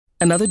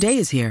Another day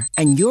is here,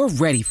 and you're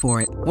ready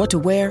for it. What to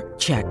wear?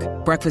 Check.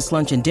 Breakfast,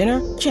 lunch, and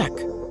dinner? Check.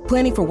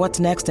 Planning for what's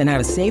next and how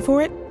to save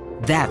for it?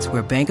 That's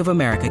where Bank of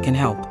America can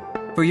help.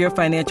 For your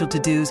financial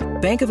to-dos,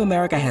 Bank of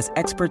America has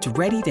experts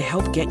ready to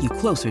help get you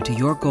closer to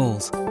your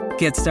goals.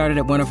 Get started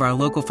at one of our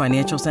local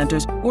financial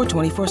centers or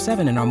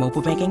 24/7 in our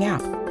mobile banking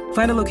app.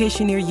 Find a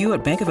location near you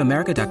at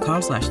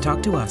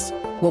bankofamerica.com/talktous.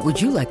 What would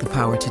you like the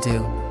power to do?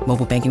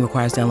 Mobile banking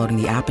requires downloading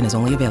the app and is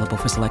only available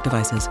for select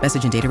devices.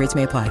 Message and data rates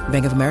may apply.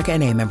 Bank of America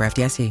N.A., member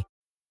FDIC.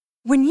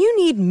 When you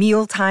need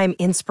mealtime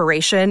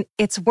inspiration,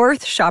 it's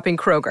worth shopping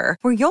Kroger,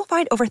 where you'll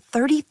find over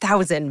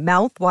 30,000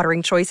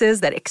 mouth-watering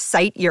choices that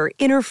excite your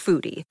inner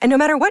foodie. And no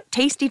matter what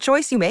tasty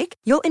choice you make,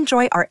 you'll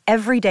enjoy our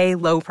everyday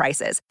low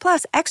prices,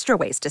 plus extra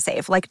ways to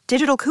save, like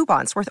digital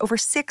coupons worth over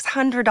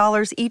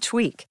 $600 each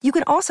week. You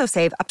can also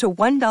save up to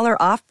 $1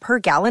 off per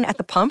gallon at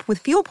the pump with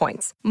fuel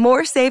points.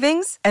 More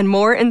savings and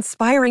more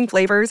inspiring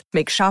flavors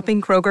make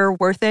shopping Kroger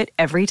worth it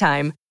every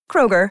time.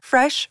 Kroger,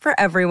 fresh for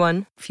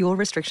everyone. Fuel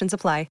restrictions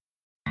apply.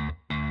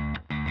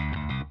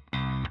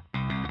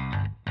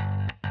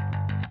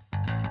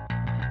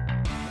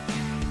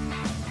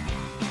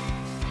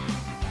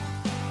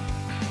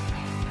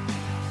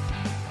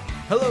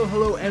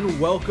 Hello, and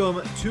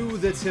welcome to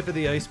the Tip of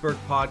the Iceberg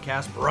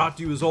podcast, brought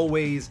to you as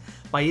always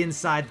by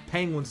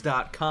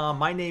InsidePenguins.com.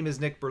 My name is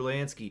Nick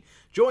Berlansky,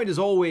 joined as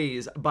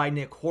always by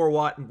Nick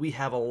Horwat, and we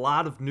have a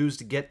lot of news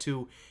to get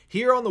to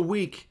here on the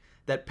week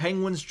that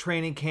Penguins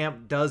training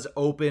camp does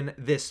open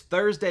this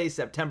Thursday,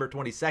 September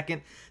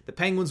 22nd. The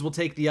Penguins will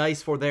take the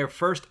ice for their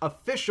first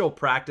official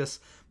practice,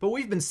 but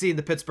we've been seeing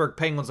the Pittsburgh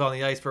Penguins on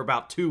the ice for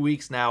about 2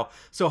 weeks now,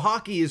 so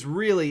hockey is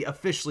really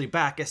officially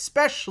back,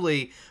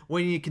 especially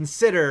when you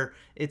consider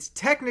it's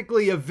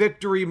technically a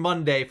victory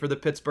Monday for the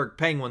Pittsburgh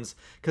Penguins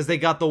because they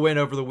got the win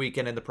over the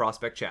weekend in the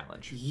Prospect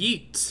Challenge.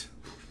 Yeet.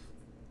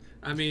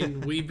 I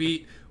mean,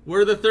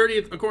 we're the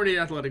 30th, according to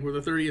The Athletic, we're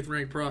the 30th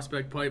ranked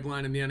prospect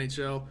pipeline in the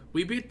NHL.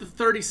 We beat the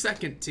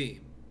 32nd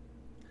team.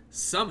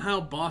 Somehow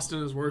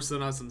Boston is worse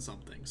than us in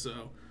something,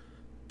 so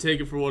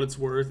take it for what it's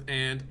worth,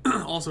 and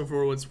also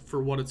for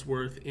what it's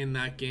worth in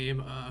that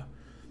game.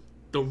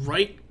 The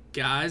right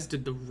guys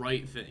did the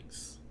right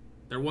things.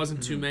 There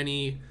wasn't too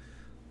many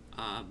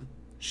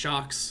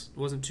shocks.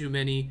 There wasn't too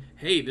many,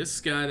 hey,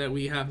 this guy that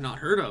we have not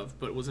heard of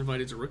but was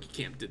invited to rookie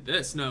camp did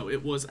this. No,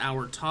 it was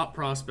our top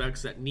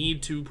prospects that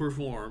need to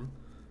performed.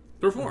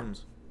 There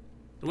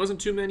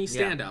wasn't too many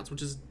standouts,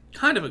 which is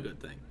kind of a good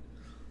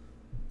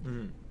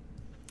thing.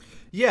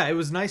 Yeah, it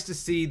was nice to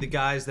see the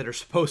guys that are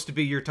supposed to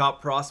be your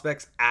top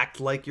prospects act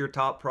like your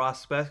top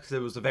prospects. It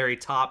was a very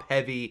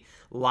top-heavy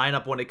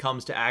lineup when it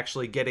comes to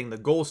actually getting the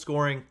goal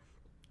scoring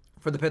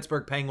for the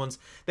Pittsburgh Penguins.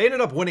 They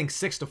ended up winning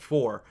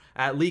 6-4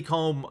 at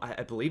Lecombe,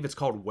 I believe it's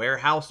called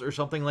Warehouse or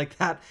something like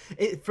that,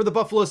 for the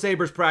Buffalo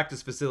Sabres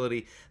practice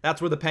facility. That's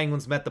where the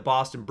Penguins met the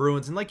Boston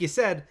Bruins. And like you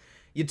said,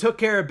 you took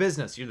care of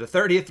business. You're the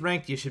 30th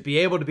ranked. You should be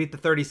able to beat the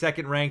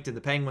 32nd ranked, and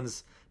the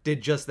Penguins did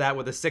just that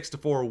with a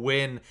 6-4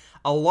 win.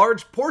 A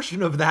large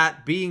portion of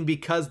that being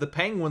because the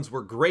Penguins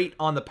were great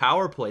on the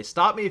power play.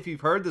 Stop me if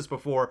you've heard this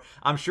before.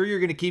 I'm sure you're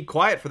going to keep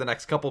quiet for the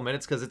next couple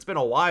minutes because it's been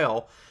a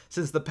while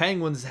since the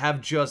Penguins have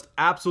just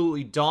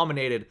absolutely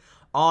dominated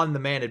on the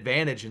man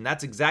advantage, and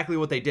that's exactly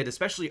what they did,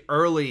 especially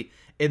early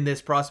in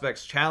this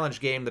Prospects Challenge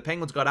game. The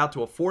Penguins got out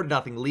to a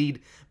 4-0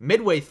 lead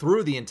midway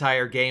through the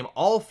entire game.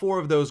 All 4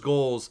 of those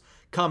goals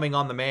coming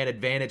on the man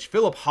advantage.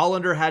 Philip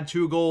Hollander had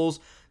 2 goals.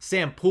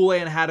 Sam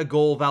Poulin had a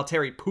goal.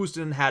 Valtteri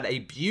Puustinen had a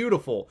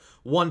beautiful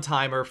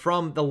one-timer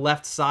from the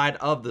left side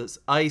of the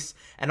ice.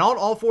 And on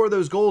all 4 of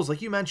those goals,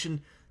 like you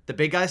mentioned, the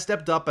big guys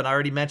stepped up, and I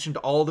already mentioned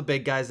all the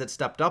big guys that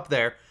stepped up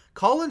there.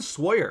 Colin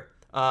Sawyer,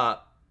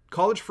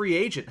 college free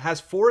agent, has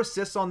 4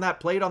 assists on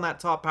that, played on that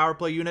top power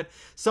play unit.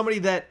 Somebody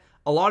that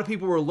a lot of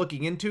people were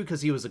looking into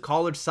because he was a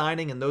college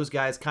signing, and those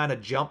guys kind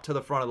of jumped to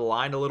the front of the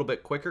line a little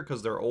bit quicker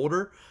because they're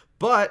older.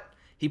 But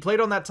he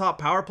played on that top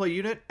power play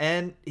unit,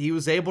 and he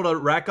was able to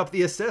rack up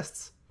the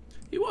assists.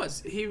 He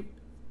was.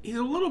 He's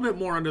a little bit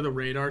more under the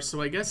radar,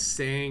 so I guess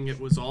saying it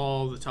was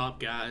all the top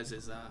guys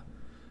is a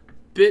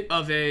bit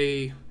of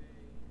a...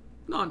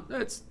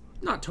 That's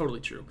not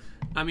totally true.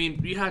 I mean,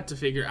 you had to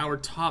figure our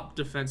top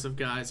defensive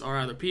guys are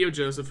either P.O.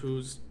 Joseph,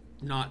 who's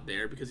not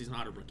there because he's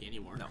not a rookie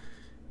anymore,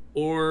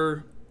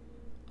 or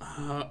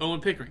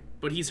Owen Pickering,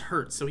 but he's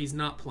hurt, so he's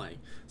not playing.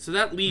 So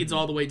that leads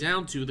all the way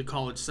down to the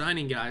college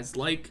signing guys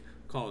like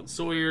Colin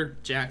Sawyer,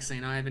 Jack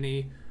St.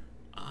 Ivany.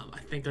 I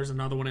think there's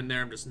another one in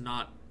there I'm just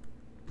not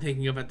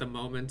thinking of at the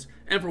moment.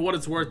 And for what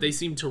it's worth, they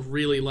seem to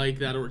really like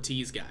that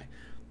Ortiz guy.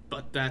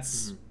 But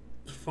that's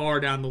far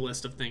down the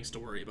list of things to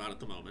worry about at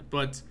the moment.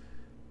 But,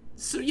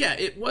 so yeah,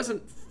 it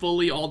wasn't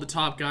fully all the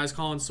top guys.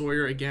 Colin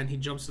Sawyer, again, he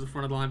jumps to the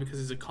front of the line because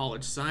he's a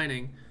college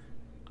signing.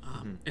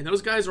 And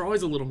those guys are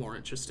always a little more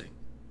interesting.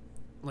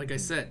 Like I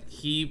said,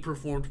 he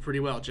performed pretty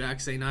well.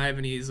 Jack St.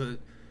 Ivany is a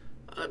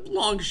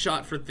long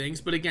shot for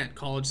things, but again,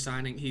 college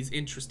signing, he's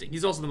interesting.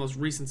 He's also the most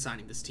recent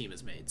signing this team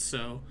has made,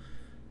 so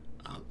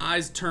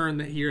eyes turn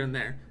here and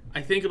there.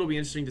 I think it'll be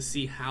interesting to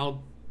see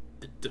how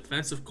the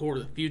defensive core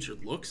of the future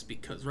looks,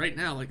 because right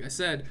now, like I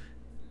said,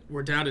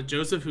 we're down to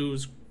Joseph,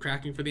 who's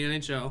cracking for the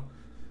NHL,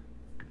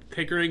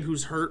 Pickering,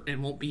 who's hurt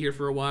and won't be here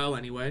for a while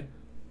anyway,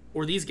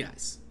 or these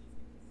guys.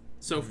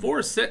 So 4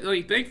 assists,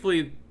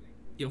 thankfully,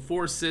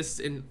 4 assists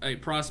in a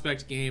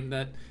prospect game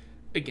that,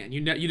 again,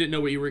 you didn't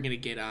know what you were going to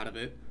get out of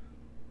it,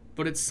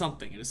 but it's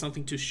something, and it's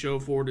something to show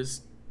forward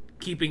is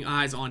keeping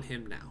eyes on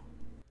him now.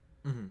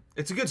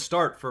 It's a good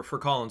start for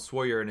Colin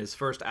Sawyer in his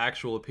first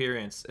actual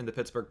appearance in the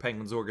Pittsburgh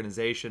Penguins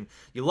organization.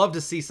 You love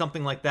to see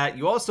something like that.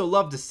 You also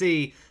love to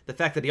see the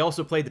fact that he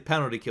also played the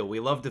penalty kill. We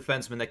love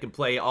defensemen that can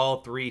play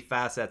all 3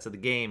 facets of the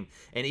game,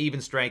 and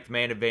even strength,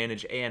 man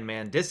advantage, and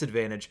man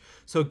disadvantage.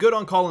 So good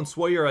on Colin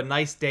Sawyer. A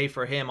nice day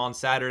for him on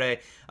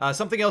Saturday.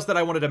 Something else that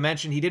I wanted to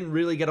mention, he didn't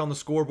really get on the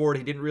scoreboard.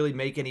 He didn't really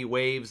make any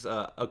waves.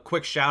 A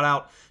quick shout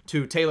out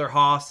to Taylor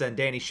Haas and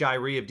Danny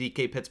Shirey of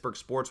DK Pittsburgh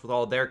Sports with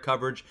all their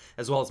coverage,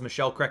 as well as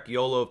Michelle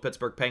Crecchiolo of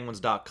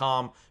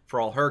PittsburghPenguins.com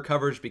for all her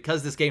coverage.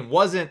 Because this game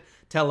wasn't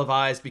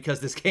televised, because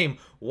this game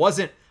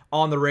wasn't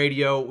on the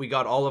radio, we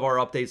got all of our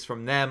updates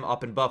from them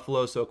up in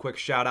Buffalo, so a quick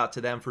shout out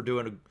to them for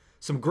doing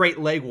some great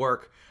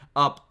legwork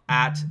up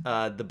at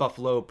the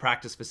Buffalo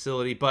practice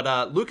facility.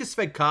 But Lucas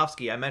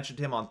Svedkovsky, I mentioned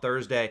him on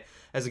Thursday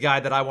as a guy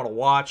that I want to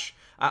watch.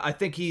 I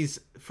think he's,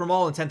 from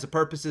all intents and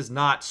purposes,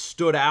 not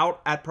stood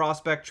out at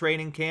prospect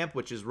training camp,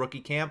 which is rookie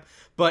camp,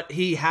 but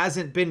he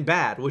hasn't been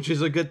bad, which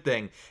is a good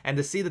thing. And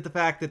to see that the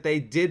fact that they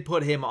did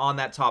put him on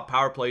that top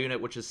power play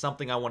unit, which is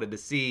something I wanted to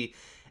see,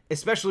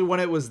 especially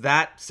when it was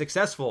that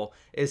successful,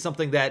 is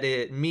something that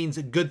it means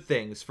good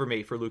things for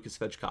me, for Lucas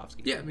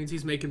Svedkovsky. Yeah, it means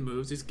he's making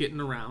moves, he's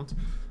getting around.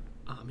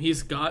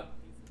 He's got,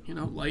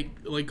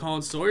 like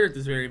Colin Sawyer at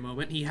this very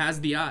moment, he has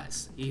the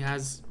eyes. He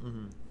has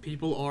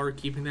people are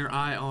keeping their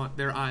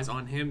eyes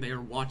on him. They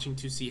are watching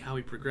to see how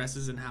he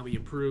progresses and how he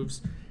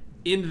improves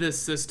in this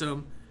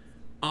system.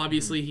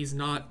 Obviously, he's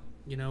not,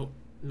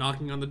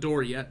 knocking on the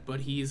door yet,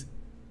 but he's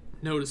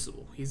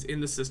noticeable. He's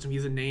in the system.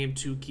 He's a name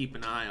to keep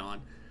an eye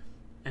on.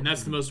 And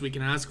that's the most we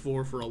can ask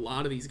for a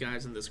lot of these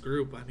guys in this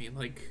group. I mean,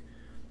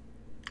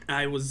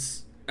 I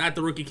was at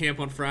the rookie camp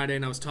on Friday,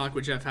 and I was talking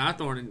with Jeff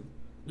Hathorn, and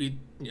we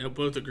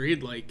both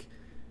agreed,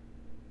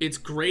 it's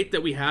great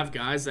that we have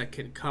guys that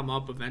can come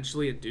up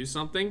eventually and do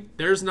something.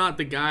 There's not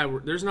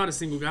a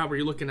single guy where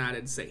you're looking at it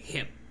and say,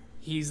 him,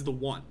 he's the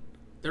one.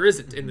 There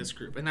isn't in this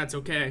group, and that's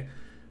okay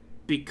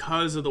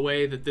because of the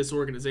way that this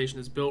organization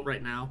is built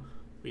right now.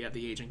 We have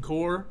the aging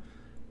core.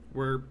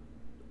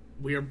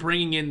 We are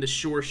bringing in the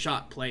sure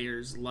shot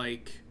players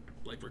like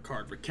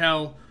Ricard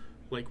Raquel,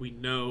 like we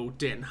know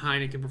Danton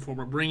Heinen can perform.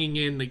 We're bringing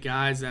in the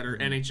guys that are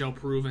NHL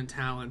proven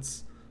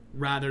talents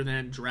rather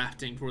than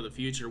drafting for the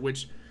future,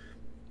 which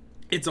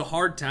it's a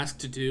hard task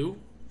to do.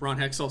 Ron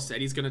Hextall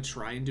said he's going to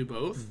try and do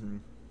both,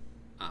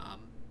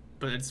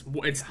 but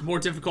it's more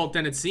difficult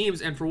than it seems.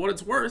 And for what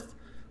it's worth,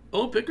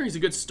 Owen Pickering's a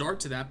good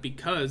start to that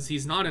because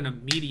he's not an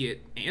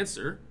immediate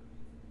answer,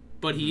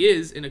 but he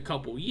is in a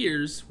couple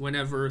years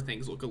whenever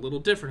things look a little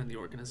different in the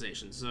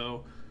organization.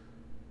 So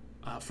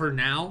for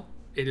now,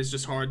 it is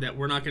just hard that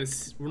we're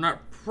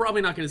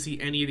probably not going to see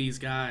any of these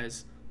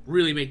guys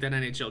really make that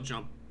NHL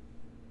jump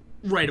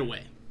right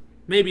away.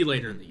 Maybe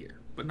later in the year,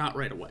 but not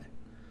right away.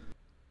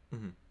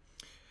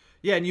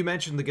 Yeah, and you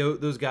mentioned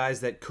those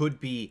guys that could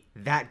be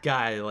that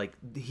guy.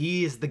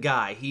 He is the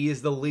guy. He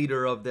is the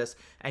leader of this.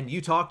 And you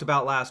talked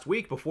about last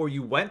week before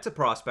you went to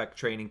prospect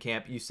training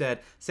camp, you said,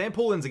 Sam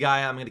Poulin's a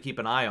guy I'm going to keep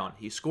an eye on.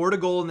 He scored a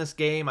goal in this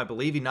game. I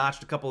believe he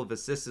notched a couple of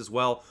assists as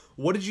well.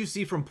 What did you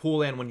see from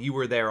Poulin when you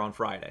were there on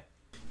Friday?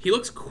 He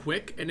looks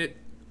quick, and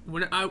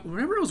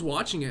whenever I was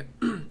watching it,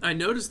 I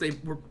noticed they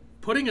were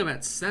putting him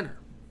at center.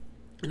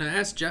 And I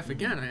asked Jeff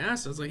again. I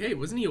was like, hey,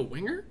 wasn't he a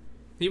winger?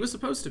 He was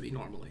supposed to be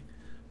normally.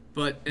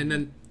 And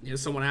then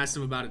someone asked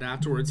him about it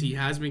afterwards. He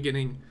has been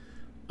getting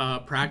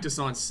practice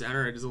on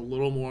center. It is a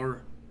little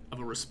more of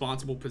a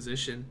responsible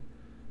position.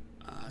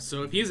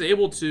 So if he's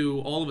able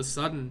to all of a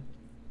sudden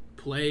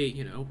play,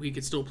 he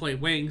could still play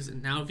wings.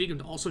 And now if he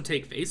can also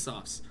take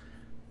faceoffs,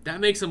 that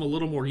makes him a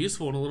little more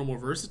useful and a little more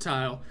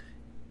versatile,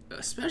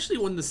 especially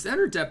when the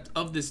center depth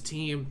of this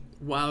team,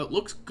 while it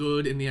looks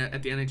good at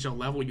the NHL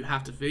level, you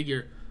have to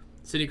figure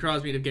Sidney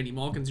Crosby and Evgeny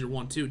Malkin's your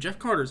 1-2. Jeff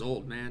Carter's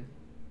old, man.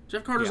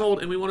 Jeff Carter's old,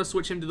 and we want to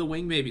switch him to the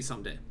wing maybe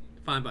someday.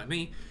 Fine by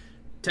me.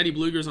 Teddy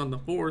Bluger's on the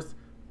 4th.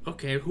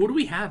 Okay, who do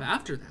we have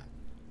after that?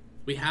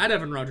 We had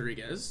Evan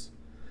Rodriguez.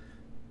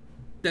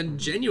 Then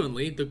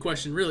genuinely, the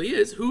question really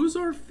is, who's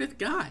our 5th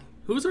guy?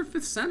 Who's our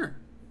 5th center?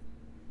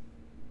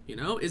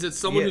 Is it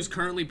someone who's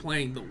currently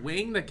playing the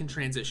wing that can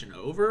transition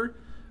over?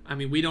 I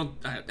mean,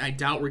 I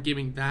doubt we're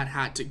giving that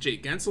hat to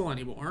Jake Gensel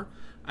anymore.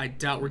 I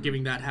doubt we're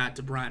giving that hat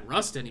to Brian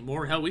Rust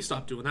anymore. Hell, we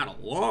stopped doing that a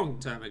long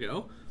time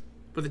ago.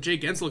 But the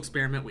Jake Gensel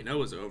experiment we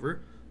know is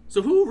over.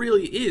 So who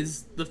really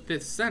is the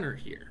 5th center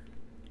here?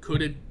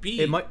 Could it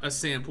be a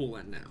Sam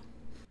Poulin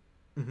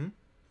now?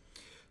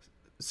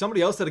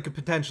 Somebody else that it could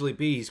potentially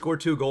be, he scored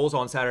 2 goals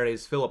on Saturday,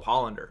 is Philip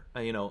Hollander.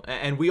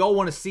 And we all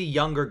want to see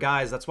younger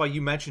guys. That's why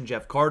you mentioned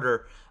Jeff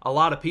Carter. A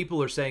lot of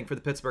people are saying for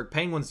the Pittsburgh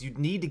Penguins, you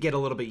need to get a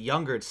little bit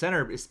younger at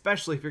center,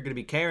 especially if you're going to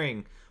be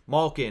carrying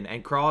Malkin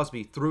and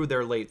Crosby through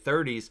their late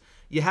 30s.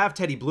 you have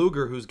Teddy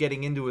Bluger, who's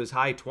getting into his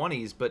high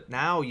 20s, but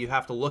now you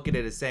have to look at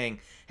it as saying,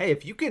 hey,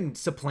 if you can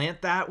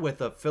supplant that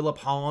with a Philip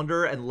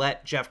Hollander and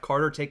let Jeff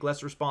Carter take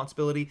less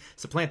responsibility,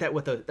 supplant that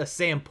with a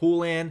Sam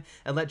Poulin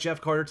and let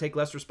Jeff Carter take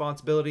less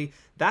responsibility,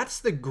 that's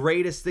the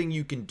greatest thing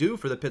you can do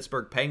for the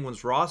Pittsburgh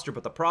Penguins roster.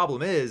 But the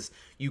problem is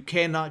you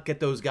cannot get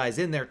those guys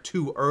in there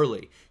too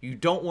early. You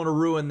don't want to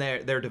ruin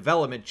their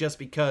development just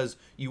because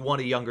you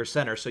want a younger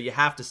center. So you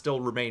have to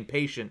still remain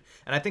patient.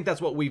 And I think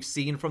that's what we've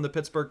seen from the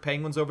Pittsburgh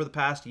Penguins over the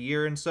past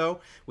year and so.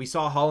 We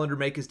saw Hollander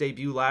make his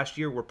debut last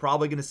year. We're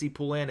probably going to see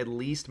Poulin at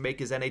least make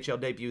his NHL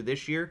debut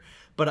this year.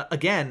 But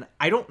again,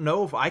 I don't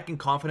know if I can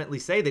confidently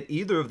say that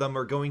either of them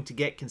are going to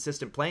get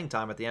consistent playing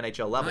time at the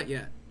NHL level. Not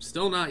yet.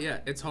 Still not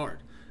yet. It's hard.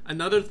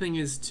 Another thing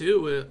is,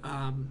 too,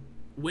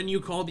 when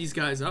you call these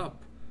guys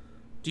up,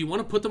 do you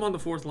want to put them on the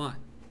fourth line?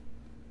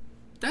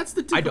 That's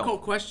the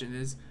difficult question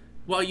is,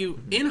 while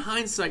you, in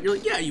hindsight, you're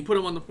like, yeah, you put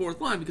them on the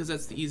fourth line because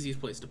that's the easiest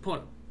place to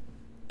put them.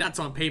 That's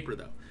on paper,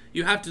 though.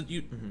 You have to,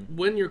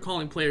 when you're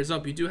calling players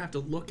up, you do have to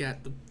look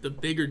at the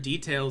bigger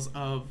details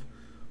of,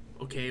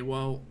 okay,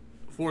 well,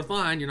 fourth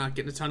line, you're not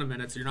getting a ton of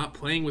minutes. You're not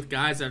playing with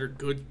guys that are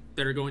good,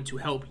 that are going to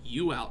help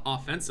you out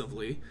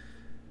offensively.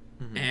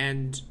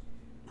 And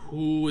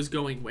who is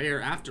going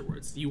where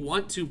afterwards. You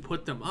want to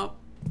put them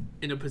up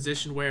in a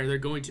position where they're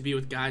going to be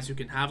with guys who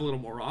can have a little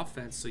more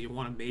offense, so you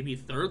want to maybe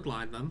third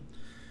line them.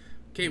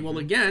 Okay, well,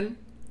 again,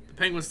 the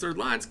Penguins' third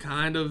line's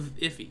kind of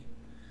iffy.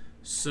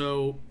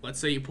 So let's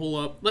say you pull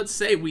up, let's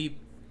say we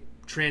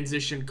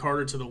transition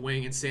Carter to the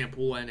wing and Sam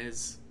Poulin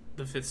is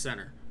the fifth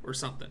center or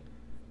something.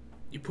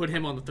 You put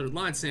him on the third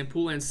line, Sam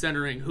Poulin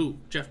centering who?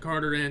 Jeff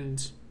Carter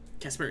and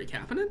Kasperi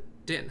Kapanen?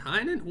 Dan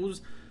Heinen?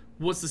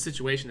 What's the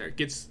situation there? It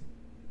gets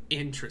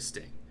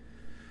interesting.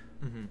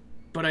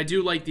 But I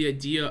do like the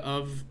idea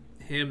of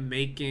him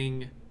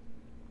making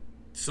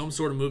some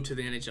sort of move to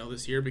the NHL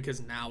this year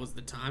because now is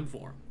the time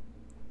for him.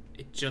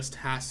 It just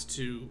has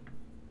to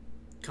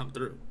come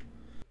through.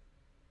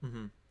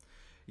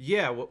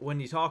 Yeah, when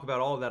you talk about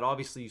all of that,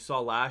 obviously you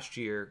saw last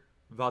year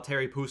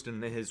Valtteri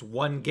Puustinen in his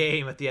one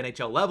game at the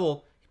NHL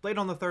level, he played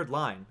on the third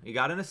line. He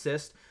got an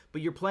assist,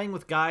 but you're playing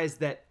with guys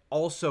that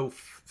also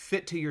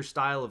fit to your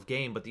style of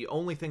game. But the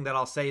only thing that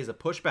I'll say is a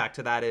pushback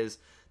to that is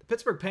the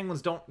Pittsburgh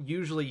Penguins don't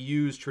usually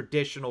use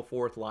traditional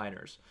fourth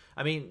liners.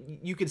 I mean,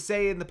 you could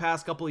say in the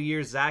past couple of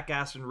years, Zach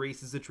Aston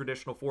Reese is a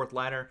traditional fourth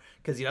liner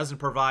because he doesn't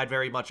provide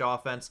very much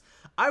offense.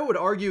 I would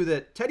argue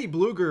that Teddy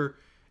Bluger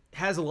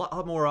has a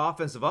lot more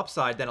offensive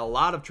upside than a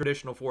lot of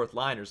traditional fourth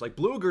liners. Like,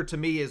 Bluger to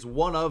me is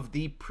one of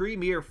the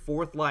premier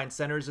fourth line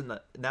centers in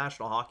the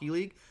National Hockey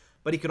League,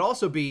 but he could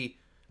also be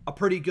a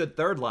pretty good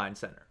third line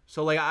center.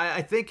 So like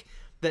I think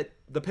that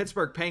the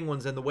Pittsburgh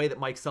Penguins and the way that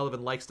Mike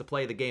Sullivan likes to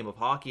play the game of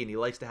hockey and he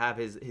likes to have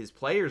his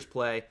players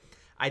play,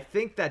 I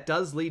think that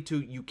does lead to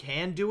you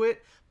can do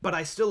it, but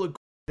I still agree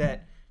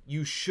that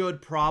you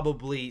should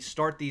probably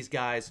start these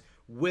guys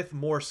with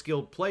more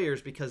skilled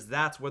players because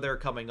that's where they're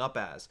coming up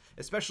as.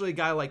 Especially a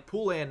guy like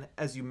Poulin,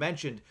 as you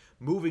mentioned,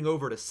 moving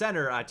over to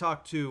center. I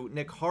talked to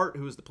Nick Hart,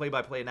 who is the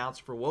play-by-play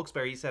announcer for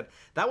Wilkes-Barre. He said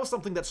that was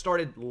something that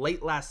started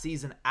late last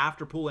season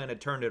after Poulin had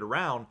turned it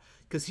around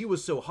because he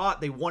was so hot,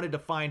 they wanted to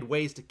find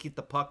ways to keep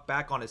the puck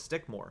back on his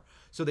stick more.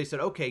 So they said,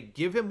 okay,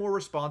 give him more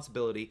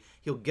responsibility.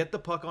 He'll get the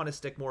puck on his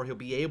stick more. He'll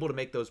be able to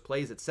make those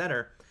plays at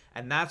center.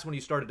 And that's when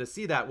you started to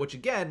see that, which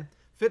again,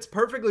 fits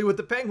perfectly with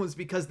the Penguins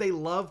because they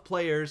love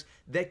players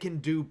that can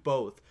do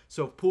both.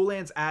 So if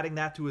Poulin's adding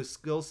that to his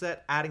skill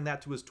set, adding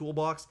that to his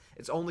toolbox,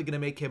 it's only going to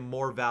make him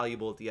more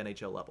valuable at the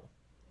NHL level.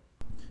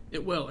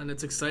 It will, and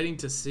it's exciting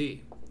to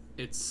see.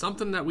 It's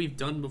something that we've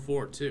done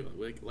before, too.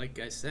 Like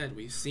I said,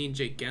 we've seen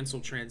Jake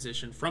Gensel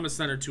transition from a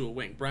center to a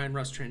wing. Brian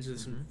Rust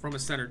transition from a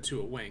center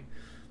to a wing.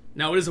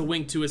 Now, it is a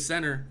wing to a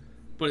center,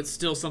 but it's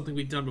still something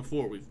we've done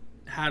before. We've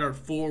had our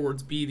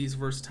forwards be these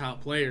versatile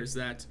players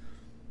that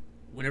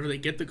whenever they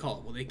get the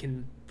call, well, they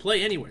can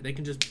play anywhere. They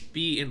can just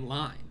be in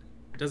line.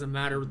 It doesn't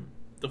matter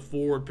the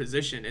forward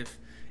position if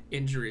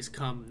injuries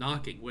come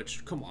knocking,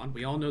 which, come on,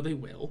 we all know they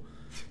will.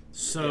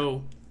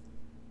 So,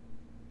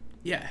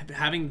 yeah,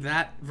 having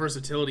that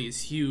versatility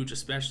is huge,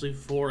 especially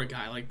for a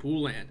guy like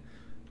Poulin.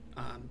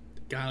 A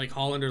guy like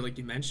Hollander, like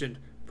you mentioned,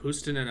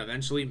 Puustinen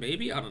eventually,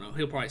 maybe, I don't know,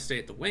 he'll probably stay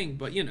at the wing,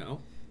 but,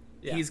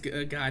 he's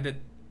a guy that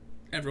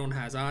everyone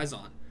has eyes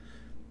on.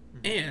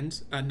 And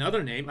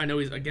another name, I know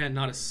he's, again,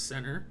 not a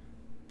center,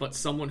 but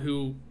someone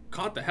who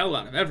caught the hell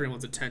out of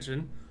everyone's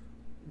attention.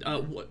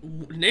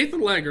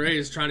 Nathan Legare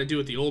is trying to do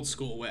it the old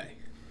school way.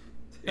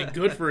 And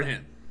good for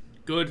him.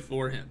 Good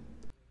for him.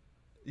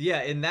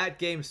 Yeah, in that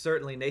game,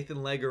 certainly, Nathan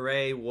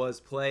Legare was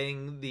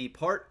playing the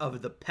part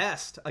of the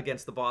pest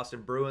against the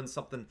Boston Bruins,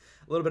 a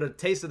little bit of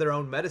taste of their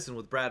own medicine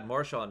with Brad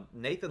Marchand.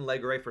 Nathan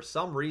Legare, for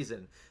some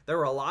reason, there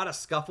were a lot of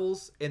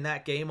scuffles in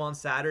that game on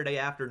Saturday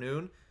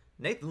afternoon.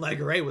 Nathan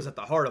Legare was at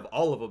the heart of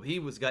all of them. He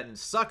was getting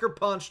sucker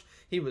punched.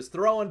 He was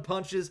throwing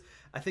punches.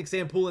 I think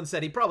Sam Poulin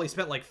said he probably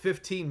spent like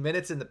 15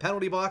 minutes in the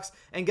penalty box.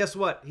 And guess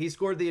what? He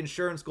scored the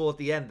insurance goal at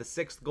the end, the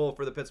 6th goal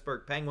for the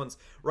Pittsburgh Penguins,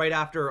 right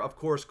after, of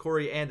course,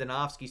 Corey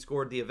Andonovski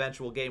scored the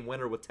eventual game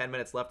winner with 10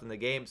 minutes left in the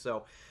game.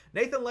 So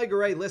Nathan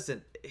Legare,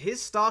 listen,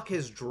 his stock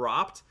has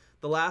dropped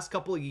the last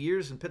couple of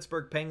years in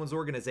Pittsburgh Penguins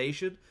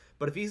organization.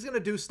 But if he's going to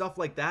do stuff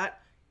like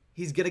that,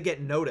 he's going to get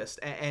noticed.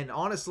 And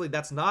honestly,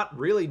 that's not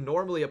really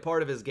normally a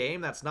part of his game.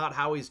 That's not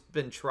how he's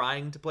been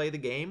trying to play the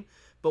game.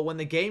 But when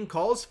the game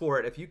calls for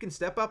it, if you can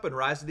step up and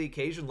rise to the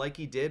occasion like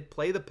he did,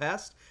 play the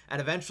pest,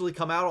 and eventually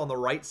come out on the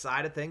right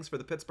side of things for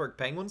the Pittsburgh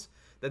Penguins,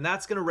 then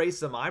that's going to raise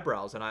some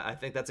eyebrows. And I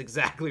think that's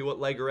exactly what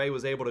Legare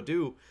was able to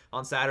do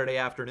on Saturday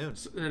afternoon.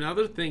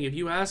 Another thing, if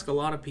you ask a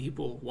lot of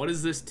people, what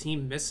is this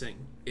team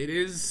missing? It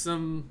is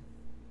some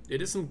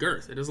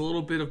girth. It is a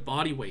little bit of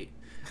body weight.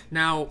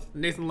 Now,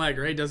 Nathan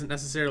Legare doesn't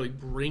necessarily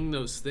bring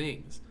those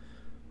things,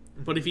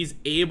 but if he's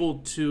able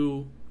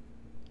to,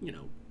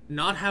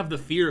 not have the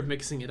fear of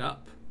mixing it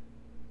up,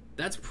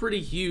 that's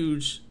pretty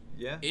huge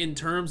in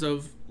terms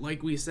of,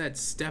 like we said,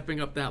 stepping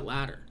up that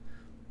ladder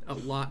a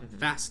lot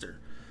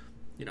faster.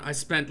 I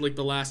spent like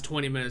the last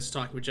 20 minutes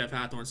talking with Jeff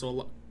Hathorn,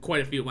 so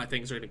quite a few of my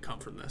things are going to come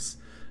from this.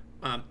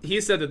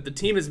 He said that the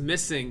team is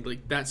missing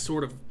like that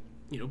sort of,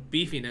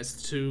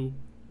 beefiness to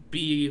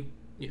be,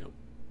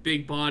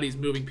 big bodies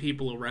moving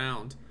people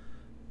around.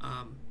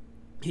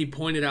 He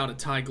pointed out a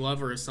Ty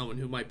Glover as someone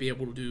who might be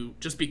able to do,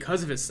 just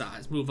because of his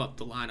size, move up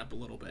the lineup a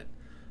little bit.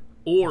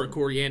 Or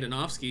Corey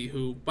Andonovski,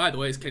 who, by the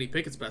way, is Kenny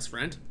Pickett's best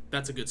friend.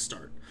 That's a good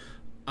start.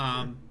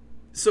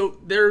 So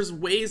there's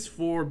ways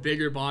for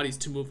bigger bodies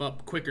to move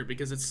up quicker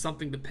because it's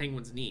something the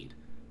Penguins need.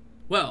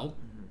 Well,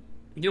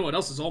 you know what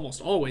else is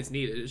almost always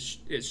needed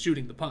is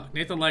shooting the puck.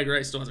 Nathan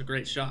Legare still has a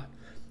great shot.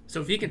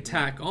 So if he can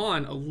tack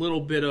on a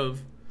little bit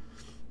of,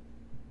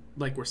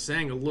 like we're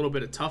saying, a little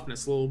bit of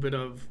toughness, a little bit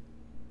of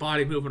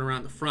body moving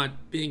around the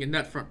front, being a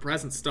net front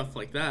presence, stuff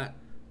like that,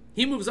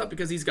 he moves up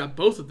because he's got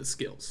both of the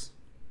skills.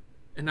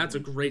 And that's a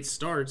great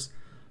start.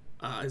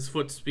 His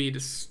foot speed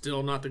is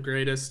still not the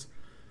greatest.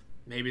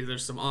 Maybe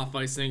there's some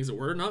off-ice things that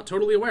we're not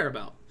totally aware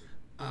about.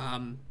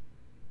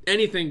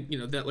 Anything,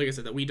 that, like I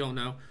said, that we don't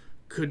know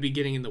could be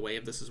getting in the way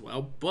of this as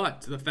well.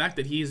 But the fact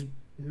that he's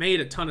made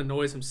a ton of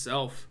noise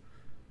himself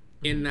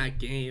in that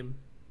game,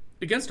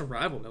 against a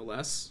rival no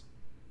less,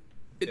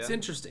 it's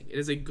interesting. It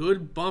is a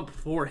good bump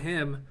for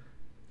him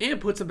and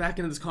puts him back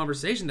into this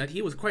conversation that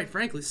he was, quite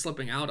frankly,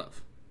 slipping out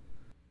of.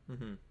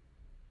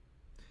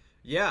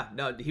 Yeah,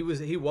 no, he was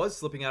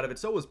slipping out of it.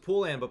 So was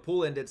Poulin, but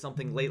Poulin did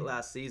something late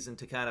last season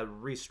to kind of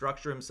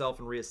restructure himself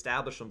and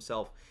reestablish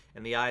himself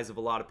in the eyes of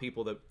a lot of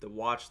people that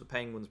watch the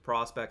Penguins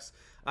prospects.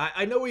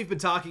 I know we've been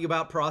talking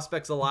about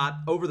prospects a lot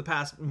over the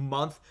past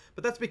month,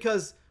 but that's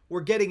because we're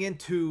getting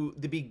into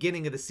the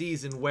beginning of the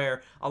season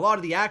where a lot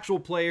of the actual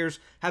players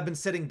have been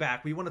sitting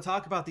back. We want to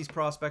talk about these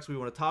prospects. We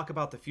want to talk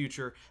about the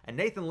future. And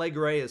Nathan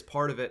Legare is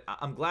part of it.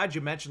 I'm glad you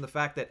mentioned the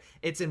fact that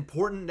it's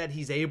important that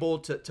he's able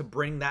to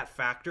bring that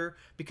factor,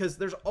 because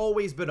there's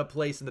always been a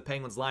place in the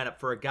Penguins lineup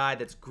for a guy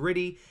that's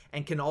gritty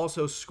and can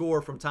also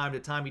score from time to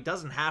time. He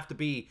doesn't have to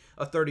be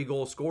a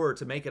 30-goal scorer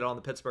to make it on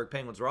the Pittsburgh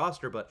Penguins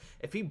roster, but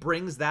if he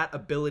brings that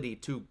ability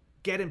to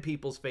get in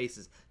people's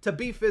faces, to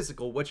be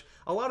physical, which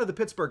a lot of the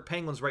Pittsburgh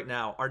Penguins right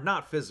now are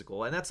not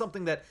physical, and that's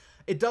something that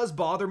it does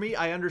bother me.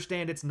 I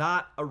understand it's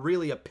not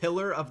really a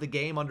pillar of the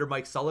game under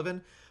Mike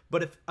Sullivan,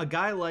 but if a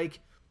guy like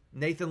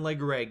Nathan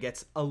Legare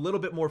gets a little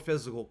bit more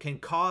physical, can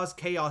cause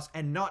chaos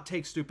and not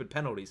take stupid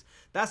penalties,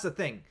 that's the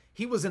thing.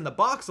 He was in the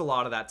box a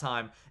lot of that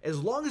time.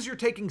 As long as you're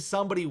taking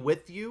somebody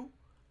with you,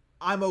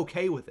 I'm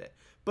okay with it.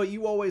 But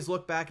you always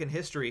look back in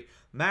history,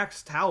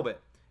 Max Talbot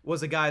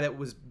was a guy that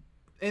was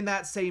in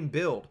that same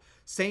build.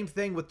 Same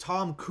thing with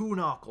Tom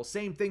Kuhnhackl.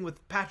 Same thing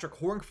with Patrick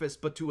Hornqvist,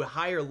 but to a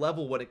higher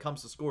level when it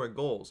comes to scoring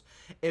goals.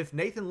 If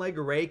Nathan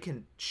Legare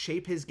can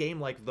shape his game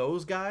like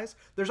those guys,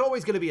 there's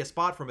always going to be a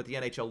spot for him at the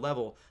NHL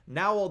level.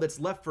 Now all that's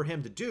left for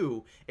him to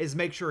do is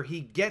make sure he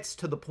gets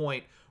to the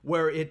point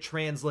where it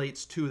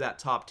translates to that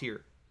top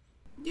tier.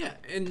 Yeah,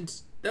 and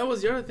that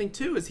was the other thing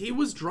too, is he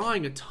was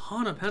drawing a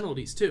ton of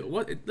penalties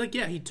too.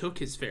 He took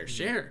his fair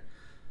share,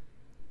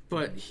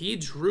 but he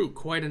drew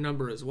quite a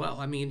number as well.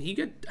 I mean,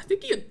 I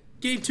think he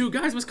gave 2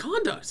 guys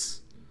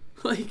misconducts.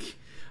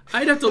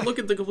 I'd have to look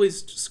at the complete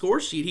score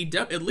sheet.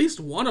 At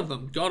least one of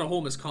them got a whole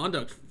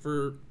misconduct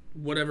for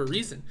whatever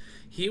reason.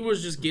 He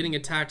was just getting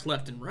attacked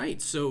left and right.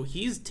 So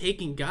he's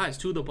taking guys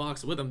to the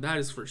box with him, that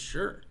is for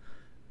sure.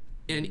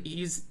 And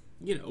he's,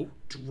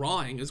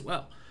 drawing as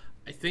well.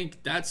 I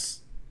think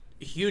that's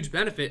a huge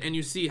benefit. And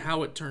you see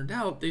how it turned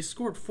out. They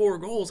scored 4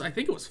 goals. I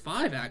think it was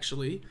 5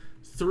 actually,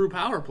 through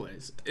power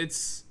plays.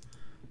 It's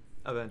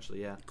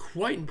eventually, yeah,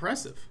 quite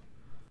impressive.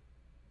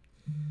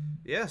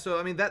 Yeah, so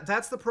I mean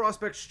that's the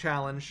prospects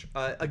challenge.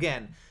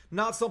 Again,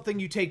 not something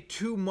you take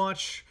too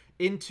much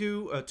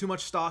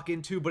stock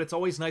into, but it's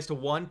always nice to,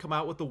 1, come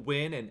out with the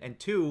win, and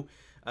 2,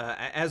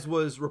 as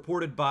was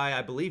reported by,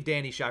 I believe,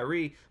 Danny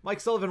Shirey, Mike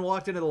Sullivan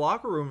walked into the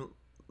locker room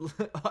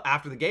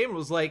after the game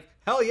was like,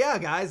 hell yeah,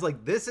 guys,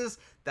 like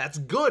that's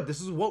good.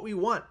 This is what we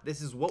want.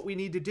 This is what we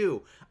need to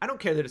do. I don't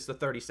care that it's the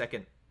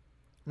 32nd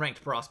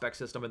ranked prospect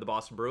system in the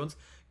Boston Bruins.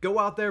 Go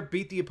out there,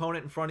 beat the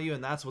opponent in front of you,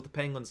 and that's what the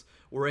Penguins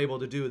were able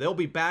to do. They'll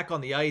be back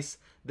on the ice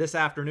this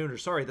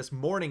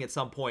morning at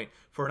some point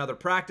for another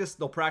practice.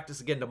 They'll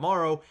practice again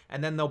tomorrow,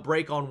 and then they'll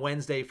break on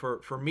Wednesday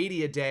for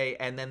media day,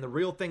 and then the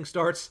real thing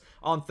starts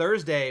on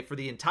Thursday for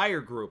the entire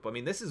group. I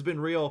mean, this has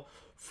been real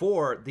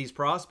for these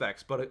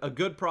prospects, but a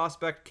good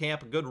prospect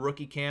camp, a good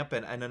rookie camp,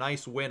 and a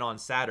nice win on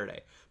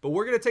Saturday. But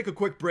we're going to take a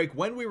quick break.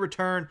 When we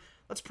return,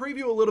 let's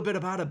preview a little bit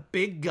about a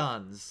big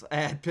guns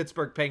at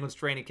Pittsburgh Penguins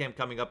training camp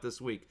coming up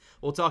this week.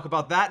 We'll talk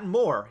about that and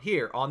more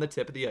here on the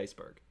Tip of the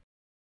Iceberg.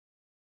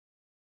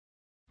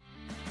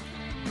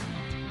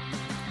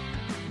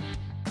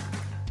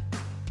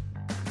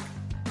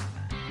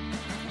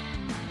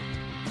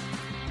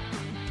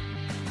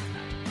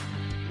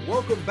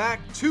 Welcome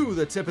back to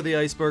the Tip of the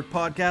Iceberg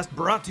podcast,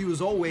 brought to you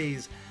as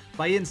always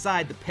by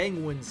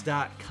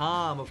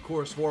InsideThePenguins.com. Of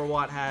course,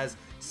 Horwat has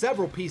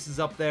several pieces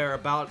up there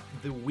about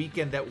the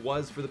weekend that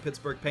was for the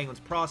Pittsburgh Penguins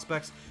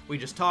prospects. We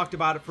just talked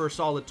about it for a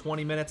solid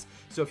 20 minutes.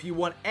 So if you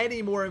want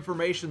any more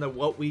information than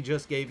what we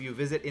just gave you,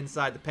 visit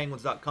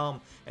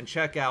InsideThePenguins.com and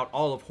check out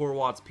all of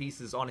Horwat's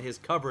pieces on his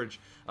coverage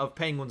of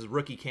Penguins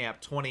Rookie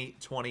Camp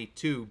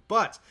 2022.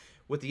 But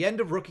with the end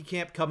of Rookie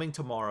Camp coming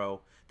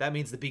tomorrow, that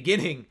means the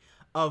beginning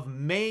of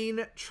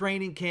main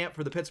training camp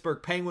for the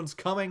Pittsburgh Penguins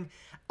coming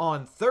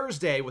on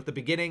Thursday with the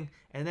beginning,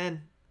 and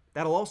then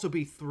that'll also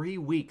be 3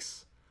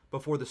 weeks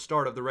before the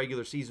start of the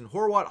regular season.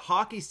 Horwat,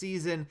 hockey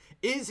season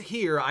is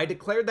here. I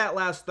declared that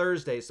last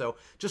Thursday, so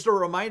just a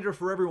reminder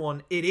for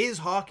everyone, it is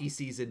hockey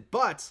season,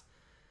 but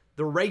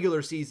the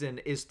regular season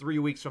is 3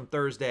 weeks from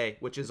Thursday,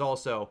 which is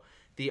also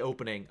the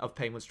opening of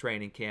Penguins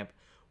training camp.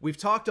 We've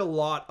talked a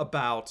lot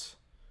about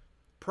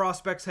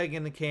prospects heading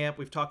into camp.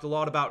 We've talked a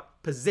lot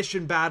about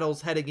position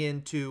battles heading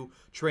into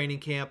training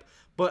camp.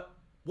 But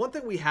one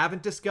thing we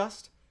haven't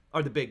discussed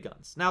are the big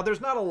guns. Now,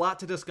 there's not a lot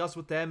to discuss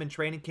with them in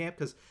training camp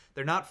because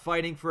they're not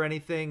fighting for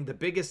anything. The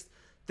biggest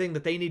thing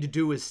that they need to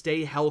do is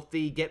stay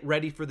healthy, get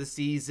ready for the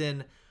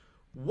season.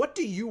 What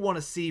do you want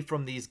to see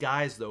from these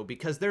guys, though?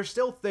 Because there's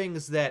still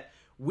things that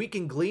we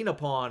can glean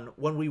upon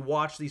when we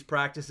watch these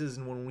practices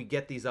and when we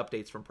get these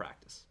updates from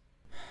practice.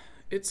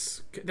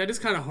 That is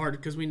kind of hard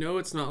because we know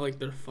it's not like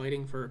they're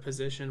fighting for a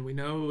position. We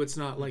know it's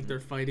not like they're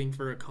fighting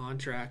for a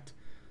contract.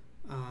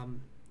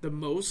 The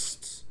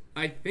most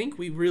I think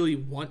we really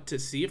want to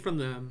see from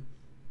them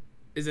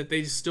is that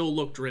they still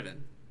look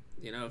driven.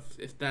 You know,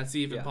 if that's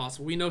even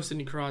possible. We know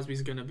Sidney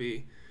Crosby's going to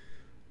be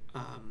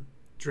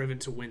driven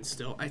to win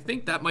still. I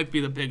think that might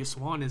be the biggest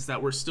one, is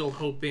that we're still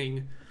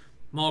hoping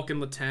Malkin,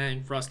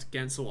 Letang, Frost,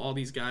 Gensel, all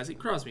these guys, and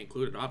Crosby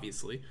included,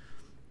 obviously,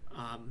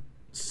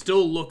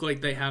 still look like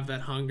they have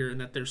that hunger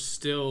and that they're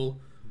still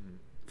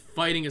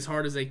fighting as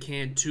hard as they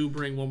can to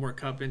bring one more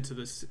cup into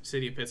the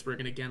city of Pittsburgh.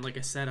 And again, like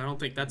I said, I don't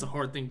think that's a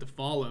hard thing to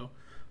follow.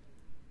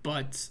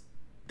 But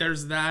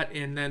there's that,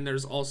 and then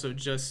there's also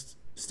just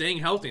staying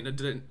healthy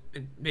and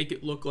make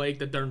it look like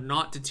that they're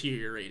not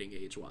deteriorating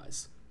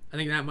age-wise. I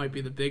think that might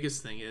be the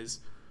biggest thing is,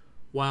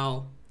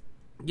 while,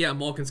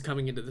 Malkin's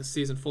coming into the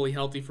season fully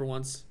healthy for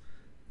once,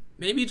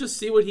 maybe just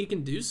see what he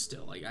can do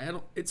still. Like,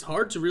 it's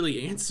hard to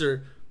really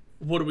answer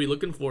what are we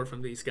looking for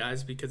from these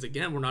guys because,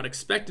 again, we're not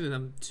expecting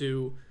them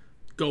to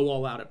go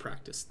all out at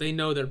practice. They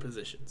know their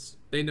positions.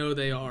 They know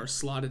they are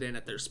slotted in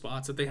at their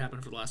spots that they have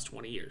been for the last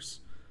 20 years.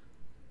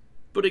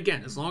 But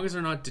again, as long as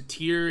they're not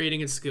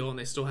deteriorating in skill and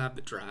they still have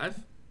the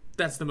drive,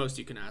 that's the most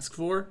you can ask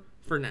for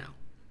now.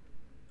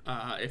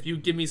 If you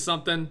give me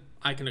something,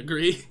 I can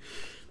agree.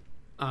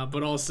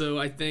 But also,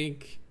 I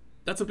think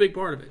that's a big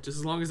part of it, just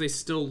as long as they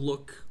still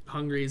look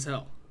hungry as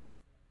hell.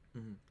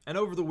 Mm-hmm. And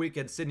over the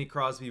weekend, Sidney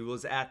Crosby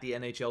was at the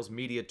NHL's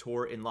media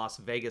tour in Las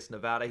Vegas,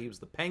 Nevada. He was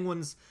the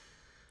Penguins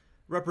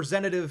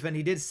representative, and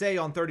he did say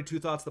on 32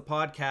 Thoughts, the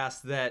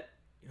podcast, that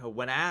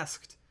when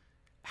asked,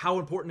 how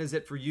important is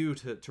it for you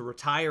to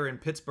retire in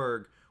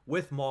Pittsburgh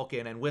with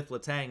Malkin and with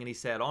Letang? And he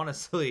said,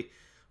 honestly,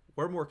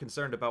 we're more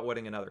concerned about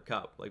winning another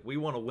cup. Like, we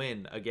want to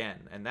win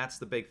again, and that's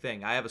the big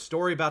thing. I have a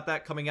story about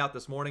that coming out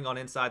this morning on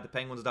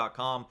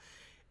InsideThePenguins.com.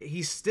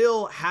 He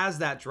still has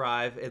that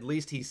drive. At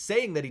least he's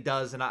saying that he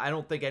does, and I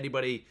don't think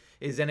anybody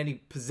is in any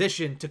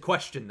position to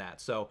question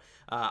that. So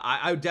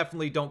I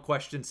definitely don't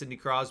question Sidney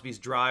Crosby's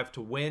drive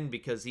to win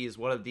because he is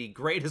one of the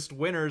greatest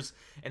winners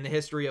in the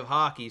history of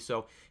hockey.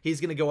 So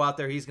he's going to go out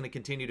there. He's going to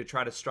continue to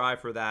try to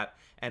strive for that,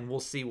 and we'll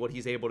see what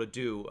he's able to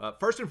do.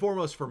 First and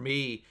foremost for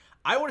me,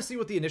 I want to see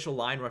what the initial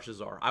line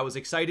rushes are. I was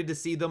excited to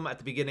see them at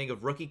the beginning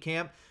of rookie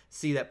camp,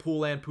 see that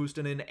Poulin,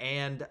 Puustinen,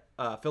 and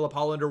Philip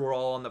Hollander were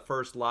all on the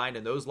first line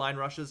in those line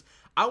rushes.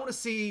 I want to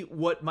see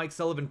what Mike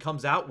Sullivan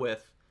comes out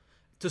with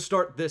to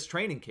start this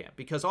training camp,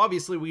 because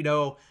obviously we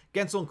know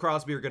Gensel and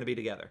Crosby are going to be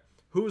together.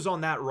 Who's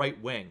on that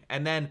right wing?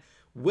 And then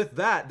with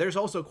that, there's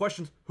also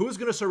questions, who's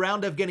going to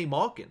surround Evgeny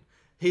Malkin?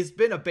 He's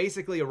been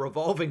basically a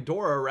revolving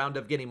door around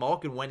Evgeny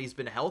Malkin when he's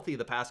been healthy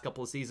the past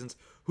couple of seasons.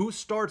 Who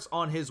starts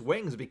on his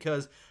wings?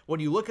 Because when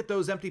you look at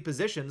those empty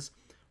positions,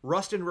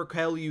 Rust and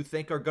Raquel you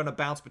think are going to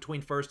bounce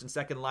between first and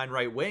second line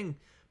right wing,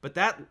 but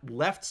that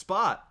left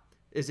spot,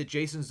 is it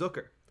Jason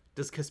Zucker?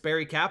 Does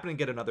Kasperi Kapanen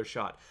get another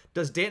shot?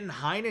 Does Danton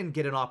Heinen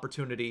get an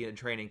opportunity in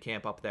training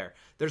camp up there?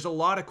 There's a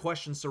lot of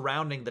questions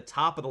surrounding the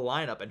top of the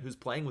lineup and who's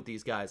playing with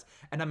these guys,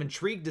 and I'm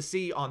intrigued to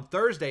see on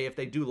Thursday, if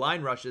they do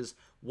line rushes,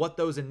 what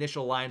those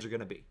initial lines are going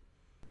to be.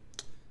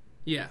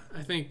 Yeah,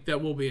 I think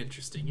that will be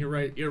interesting. You're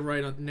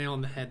right on nail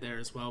on the head there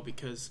as well,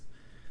 because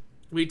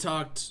we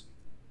talked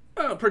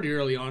pretty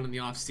early on in the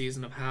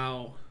offseason of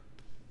how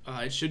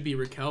it should be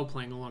Raquel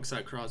playing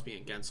alongside Crosby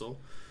and Gensel.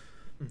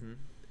 Mm-hmm.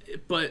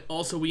 But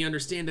also we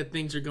understand that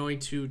things are going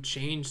to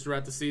change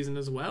throughout the season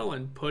as well,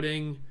 and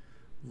putting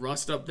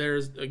Rust up there,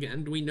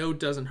 again, we know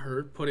doesn't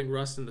hurt. Putting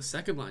Rust in the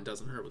second line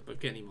doesn't hurt with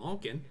Evgeny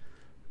Malkin.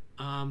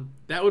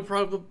 That would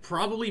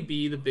probably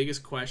be the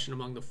biggest question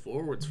among the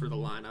forwards for the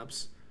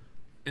lineups,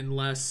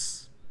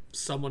 unless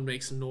someone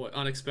makes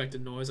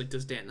unexpected noise. Like,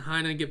 does Danton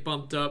Heinen get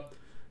bumped up?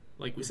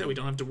 Like we said, we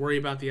don't have to worry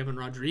about the Evan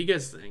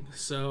Rodriguez thing.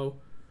 So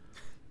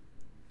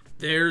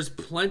there's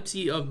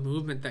plenty of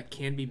movement that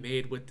can be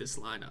made with this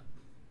lineup.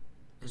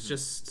 It's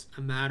just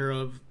a matter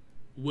of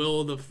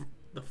will the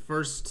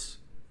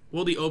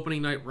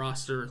opening night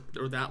roster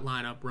or that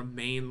lineup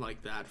remain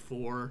like that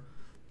for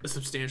a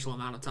substantial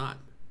amount of time.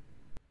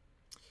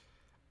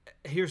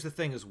 Here's the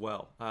thing as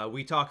well.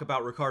 We talk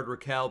about Rickard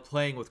Rakell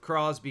playing with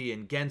Crosby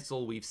and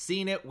Gensel. We've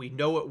seen it. We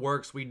know it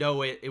works. We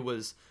know it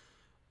was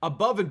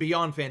above and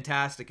beyond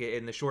fantastic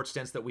in the short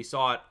stints that we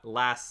saw it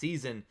last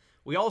season.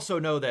 We also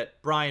know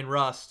that Brian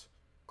Rust,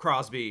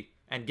 Crosby,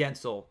 and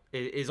Gensel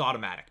is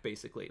automatic,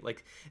 basically.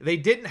 Like, they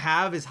didn't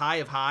have as high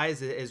of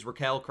highs as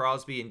Raquel,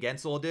 Crosby, and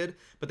Gensel did,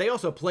 but they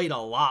also played a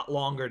lot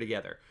longer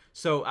together.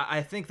 So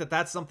I think that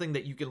that's something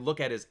that you can look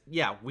at as,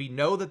 yeah, we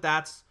know that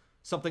that's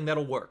something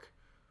that'll work.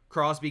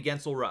 Crosby,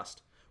 Gensel,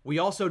 Rust. We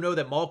also know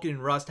that Malkin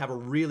and Rust have a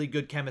really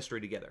good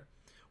chemistry together.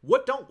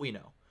 What don't we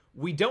know?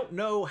 We don't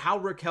know how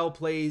Raquel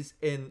plays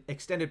in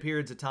extended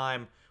periods of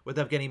time with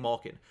Evgeny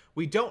Malkin.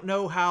 We don't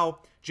know how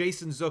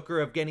Jason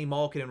Zucker, Evgeny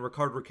Malkin, and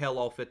Rickard Rakell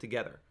all fit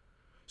together.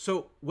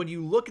 So when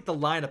you look at the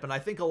lineup, and I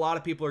think a lot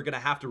of people are going to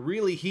have to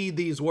really heed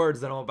these words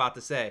that I'm about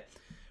to say,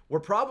 we're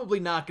probably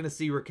not going to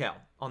see Raquel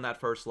on that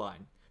first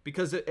line.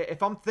 Because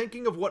if I'm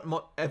thinking of what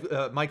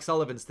Mike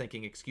Sullivan's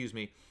thinking,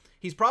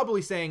 he's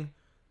probably saying,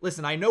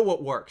 listen, I know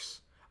what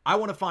works. I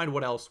want to find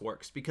what else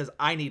works because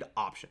I need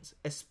options.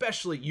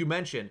 Especially, you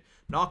mentioned,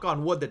 knock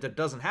on wood, that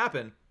doesn't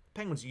happen.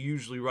 Penguins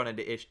usually run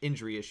into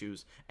injury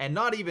issues. And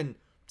not even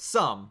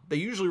some. They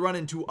usually run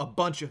into a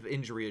bunch of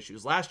injury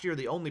issues. Last year,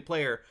 the only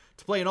player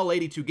to play in all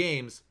 82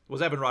 games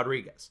was Evan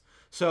Rodriguez.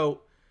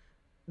 So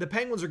the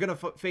Penguins are going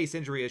to face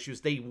injury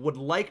issues. They would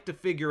like to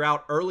figure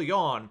out early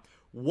on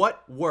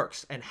what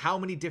works and how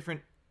many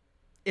different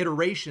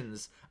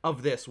iterations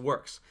of this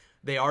works.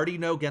 They already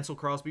know Gensel,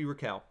 Crosby,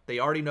 Raquel. They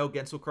already know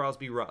Gensel,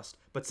 Crosby, Rust.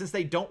 But since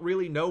they don't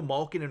really know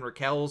Malkin and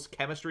Raquel's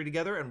chemistry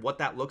together and what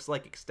that looks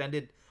like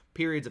extended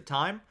periods of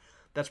time,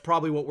 that's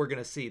probably what we're going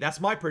to see. That's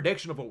my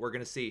prediction of what we're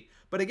going to see.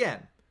 But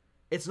again,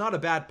 it's not a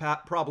bad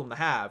problem to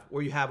have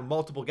where you have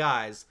multiple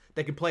guys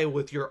that can play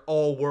with your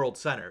all-world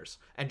centers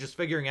and just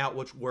figuring out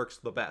which works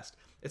the best.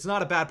 It's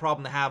not a bad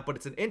problem to have, but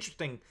it's an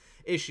interesting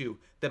issue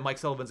that Mike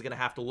Sullivan's going to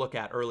have to look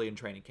at early in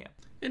training camp.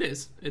 It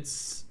is.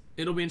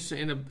 It'll be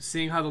interesting. And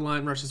seeing how the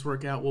line rushes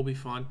work out will be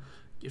fun.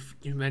 If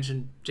you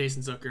mentioned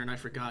Jason Zucker, and I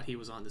forgot he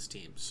was on this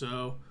team.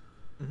 So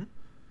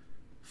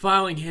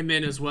filing him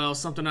in as well,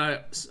 something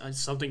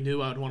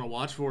new I would want to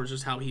watch for is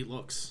just how he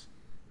looks.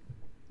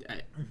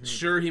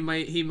 Sure, he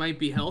might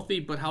be healthy,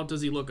 but how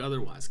does he look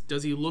otherwise?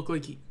 Does he look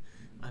like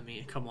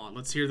come on,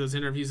 let's hear those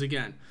interviews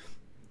again.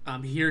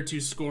 I'm here to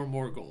score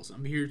more goals.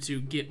 I'm here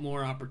to get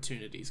more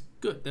opportunities.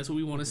 Good. That's what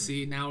we want to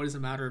see. Now it is a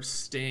matter of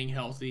staying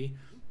healthy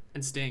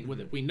and staying with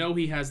it. We know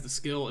he has the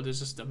skill. It is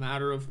just a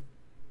matter of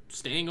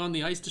staying on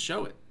the ice to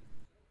show it.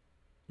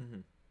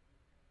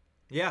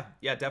 Yeah,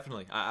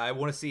 definitely. I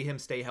want to see him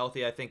stay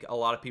healthy. I think a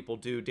lot of people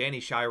do.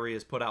 Danny Shirey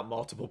has put out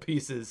multiple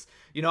pieces.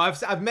 You know,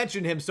 I've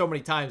mentioned him so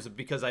many times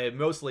because I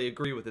mostly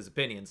agree with his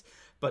opinions.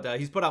 But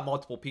he's put out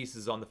multiple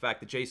pieces on the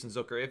fact that Jason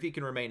Zucker, if he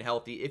can remain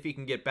healthy, if he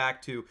can get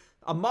back to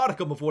a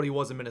modicum of what he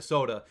was in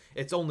Minnesota,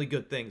 it's only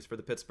good things for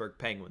the Pittsburgh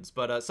Penguins.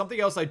 But something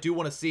else I do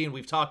want to see, and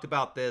we've talked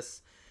about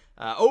this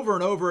over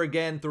and over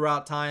again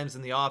throughout times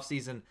in the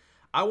offseason,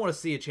 I want to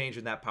see a change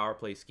in that power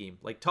play scheme.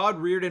 Like,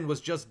 Todd Reirden was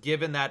just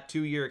given that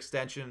 2-year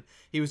extension.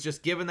 He was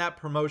just given that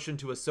promotion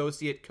to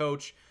associate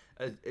coach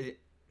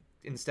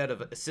instead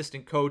of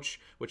assistant coach,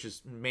 which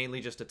is mainly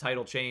just a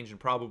title change and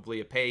probably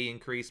a pay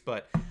increase.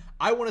 But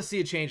I want to see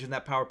a change in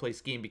that power play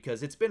scheme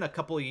because it's been a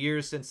couple of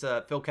years since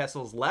Phil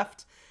Kessel's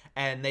left,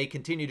 and they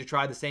continue to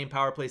try the same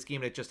power play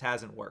scheme, and it just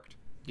hasn't worked.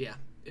 Yeah,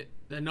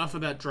 enough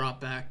of that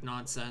drop back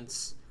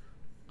nonsense.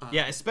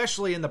 Yeah,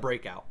 especially in the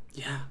breakout.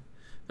 Yeah.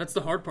 That's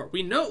the hard part.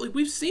 We know,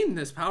 we've seen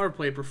this power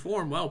play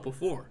perform well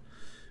before.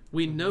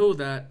 We know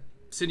that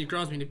Sidney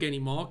Crosby and Evgeny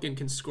Malkin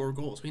can score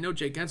goals. We know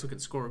Jake Gensel can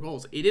score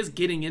goals. It is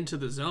getting into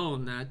the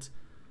zone that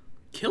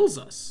kills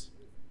us.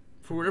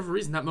 For whatever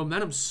reason, that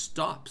momentum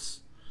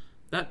stops.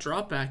 That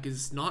drop back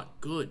is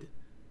not good.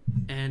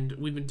 And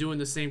we've been doing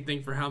the same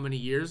thing for how many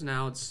years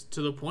now? It's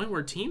to the point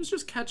where teams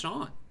just catch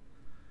on.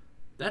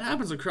 That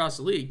happens across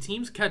the league.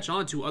 Teams catch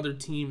on to other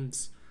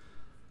teams'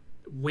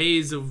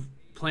 ways of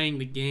playing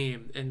the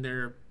game and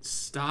their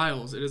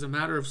styles. It is a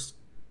matter of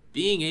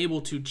being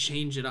able to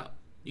change it up.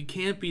 You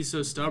can't be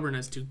so stubborn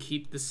as to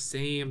keep the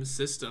same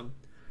system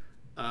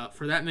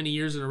for that many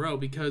years in a row,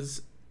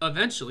 because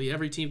eventually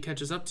every team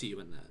catches up to you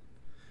in that.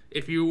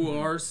 If you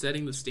are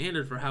setting the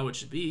standard for how it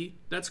should be,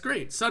 that's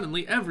great.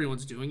 Suddenly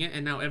everyone's doing it,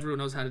 and now everyone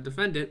knows how to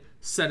defend it.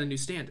 Set a new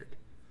standard.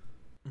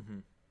 Mm-hmm.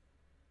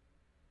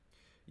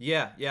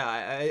 Yeah,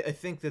 I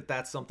think that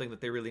that's something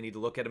that they really need to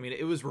look at. I mean,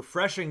 it was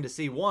refreshing to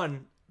see,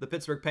 one, the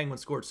Pittsburgh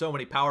Penguins scored so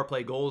many power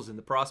play goals in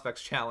the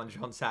Prospects Challenge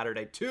on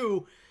Saturday.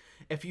 Two,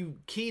 if you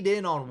keyed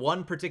in on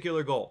one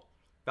particular goal,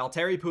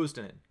 Valtteri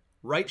Puustinen,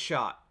 right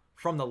shot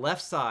from the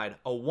left side,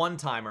 a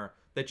one-timer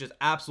that just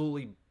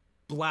absolutely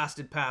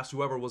blasted past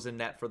whoever was in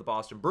net for the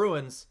Boston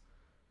Bruins.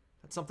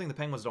 That's something the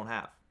Penguins don't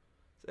have.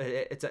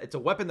 It's a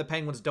weapon the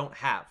Penguins don't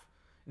have.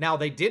 Now,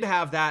 they did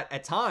have that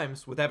at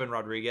times with Evan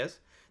Rodriguez.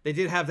 They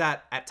did have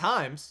that at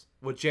times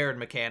with Jared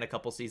McCann a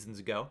couple seasons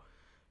ago.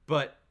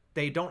 But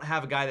they don't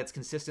have a guy that's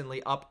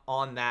consistently up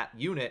on that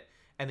unit.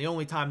 And the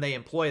only time they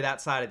employ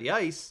that side of the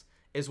ice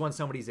is when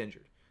somebody's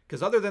injured.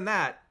 Because other than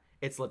that,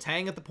 it's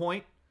Letang at the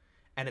point,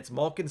 and it's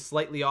Malkin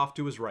slightly off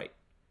to his right,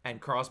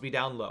 and Crosby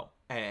down low,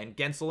 and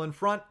Gensel in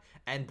front,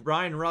 and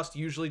Brian Rust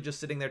usually just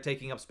sitting there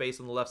taking up space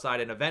on the left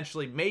side, and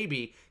eventually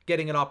maybe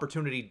getting an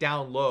opportunity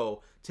down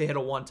low to hit a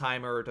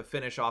one-timer or to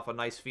finish off a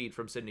nice feed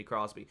from Sidney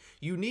Crosby.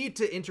 You need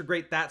to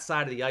integrate that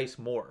side of the ice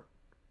more.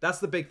 That's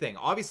the big thing.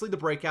 Obviously the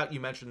breakout, you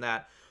mentioned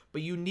that,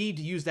 but you need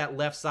to use that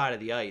left side of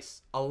the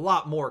ice a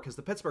lot more, because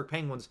the Pittsburgh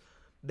Penguins,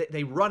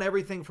 they run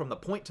everything from the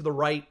point to the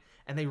right,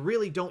 and they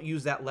really don't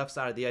use that left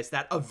side of the ice.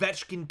 That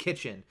Ovechkin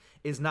kitchen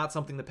is not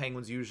something the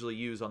Penguins usually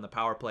use on the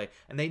power play,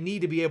 and they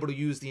need to be able to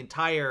use the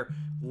entire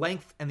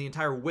length and the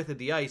entire width of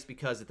the ice,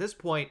 because at this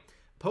point,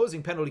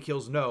 opposing penalty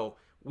kills, no,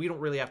 we don't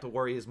really have to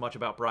worry as much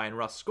about Brian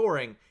Rust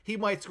scoring. He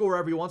might score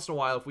every once in a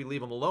while if we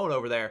leave him alone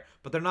over there,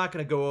 but they're not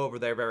going to go over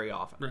there very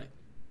often. Right.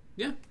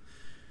 Yeah.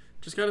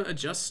 Just got to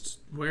adjust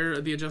where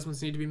the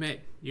adjustments need to be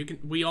made.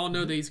 We all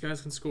know these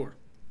guys can score.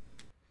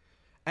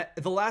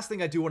 The last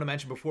thing I do want to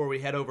mention before we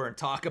head over and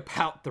talk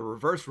about the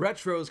reverse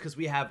retros, because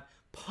we have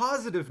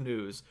positive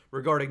news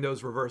regarding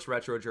those reverse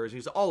retro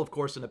jerseys, all of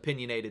course an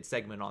opinionated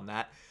segment on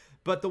that.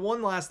 But the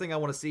one last thing I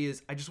want to see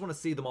is I just want to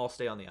see them all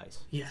stay on the ice.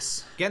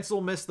 Yes.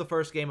 Gensel missed the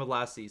first game of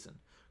last season.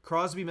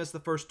 Crosby missed the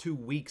first 2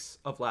 weeks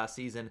of last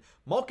season.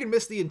 Malkin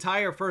missed the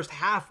entire first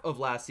half of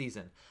last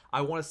season.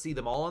 I want to see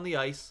them all on the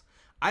ice.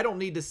 I don't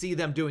need to see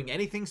them doing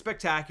anything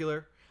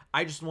spectacular.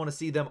 I just want to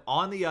see them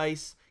on the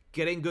ice,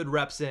 getting good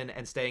reps in,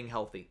 and staying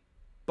healthy.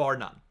 Bar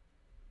none.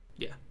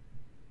 Yeah.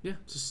 Yeah,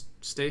 just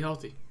stay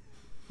healthy.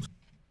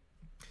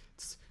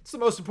 It's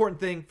the most important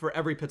thing for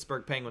every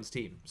Pittsburgh Penguins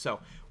team. So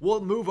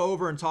we'll move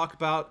over and talk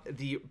about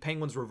the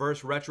Penguins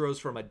reverse retros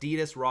from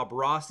Adidas. Rob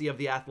Rossi of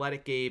The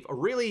Athletic gave a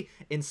really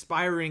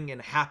inspiring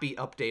and happy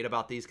update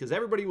about these, because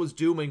everybody was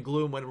doom and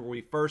gloom when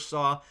we first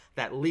saw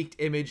that leaked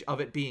image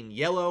of it being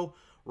yellow.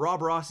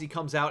 Rob Rossi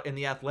comes out in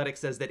The Athletic,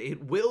 says that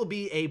it will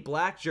be a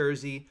black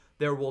jersey.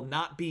 There will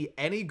not be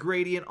any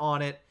gradient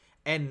on it.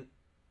 And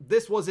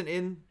this wasn't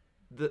in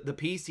the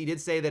piece. He did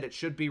say that it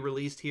should be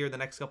released here the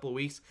next couple of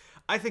weeks.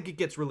 I think it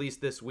gets released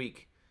this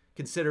week,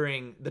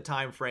 considering the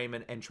time frame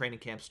and training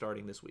camp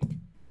starting this week.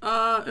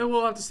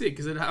 We'll have to see,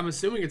 because I'm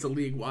assuming it's a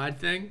league-wide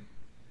thing.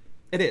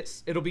 It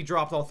is. It'll be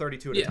dropped all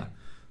 32 at a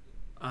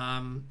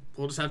time.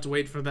 We'll just have to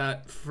wait for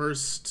that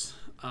first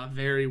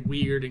very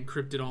weird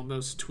encrypted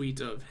almost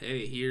tweet of,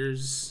 hey,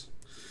 here's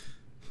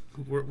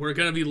we're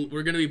gonna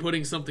be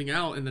putting something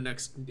out in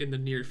the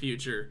near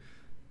future,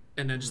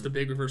 and then just the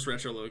big reverse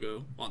retro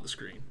logo on the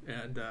screen,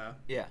 and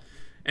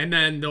and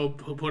then they'll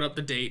put up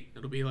the date.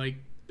 It'll be like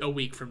a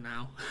week from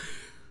now.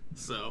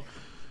 So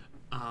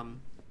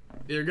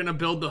they're gonna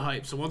build the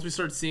hype. So once we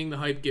start seeing the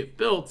hype get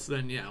built,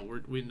 then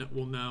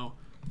we'll know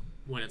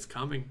when it's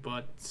coming.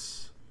 But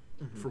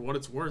for what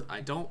it's worth, I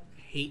don't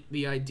hate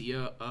the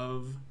idea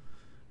of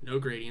no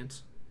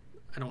gradient.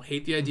 I don't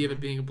hate the idea of it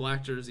being a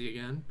black jersey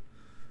again.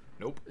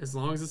 Nope. As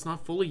long as it's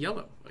not fully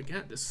yellow.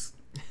 Again,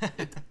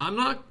 I'm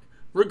not.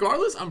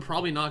 Regardless, I'm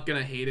probably not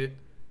gonna hate it.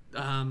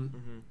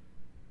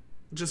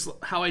 Just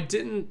how I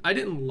didn't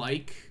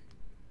like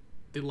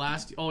the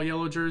last all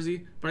yellow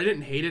jersey, but I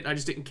didn't hate it. I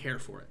just didn't care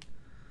for it.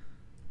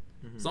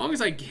 As long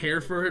as I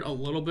care for it a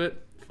little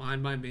bit,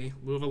 fine by me.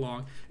 Move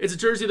along. It's a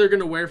jersey they're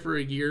gonna wear for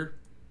a year.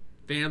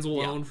 Fans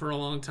will own for a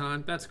long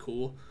time. That's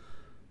cool.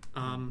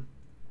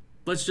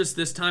 Let's just,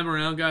 this time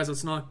around, guys,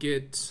 let's not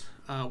get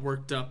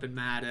worked up and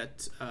mad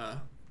at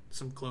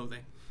some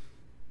clothing.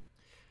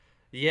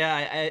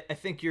 Yeah, I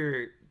think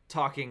you're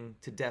talking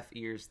to deaf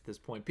ears at this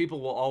point.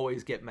 People will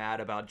always get mad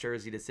about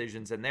jersey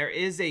decisions, and there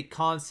is a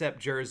concept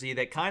jersey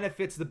that kind of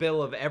fits the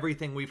bill of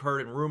everything we've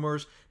heard in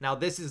rumors. Now,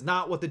 this is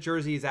not what the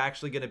jersey is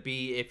actually going to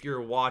be if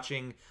you're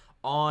watching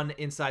on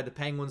Inside the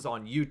Penguins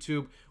on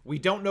YouTube. We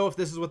don't know if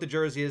this is what the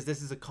jersey is.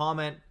 This is a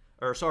comment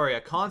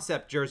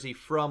concept jersey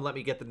from, let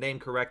me get the name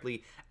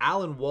correctly,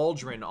 Alan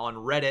Waldron on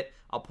Reddit.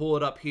 I'll pull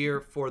it up here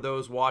for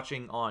those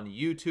watching on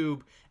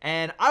YouTube.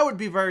 And I would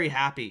be very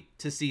happy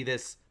to see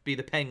this be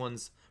the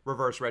Penguins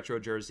reverse retro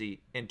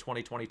jersey in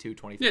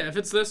 2022-23. Yeah, if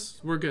it's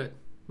this, we're good.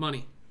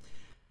 Money.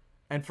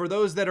 And for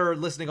those that are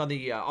listening on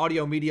the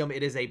audio medium,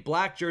 it is a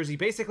black jersey,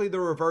 basically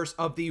the reverse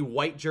of the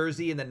white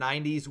jersey in the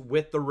 90s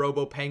with the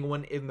Robo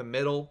Penguin in the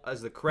middle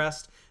as the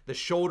crest. The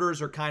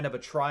shoulders are kind of a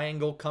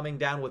triangle coming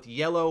down with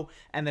yellow,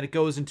 and then it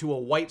goes into a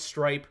white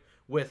stripe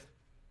with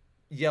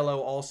yellow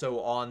also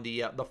on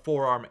the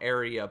forearm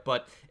area.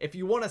 But if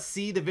you want to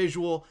see the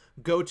visual,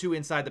 go to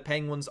Inside the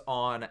Penguins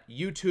on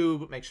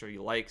YouTube. Make sure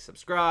you like,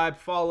 subscribe,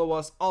 follow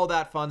us, all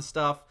that fun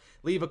stuff.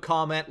 Leave a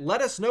comment.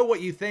 Let us know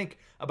what you think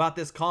about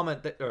this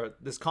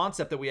this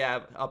concept that we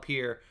have up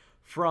here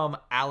from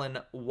Alan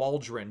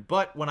Waldron.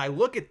 But when I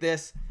look at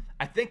this,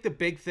 I think the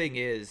big thing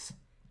is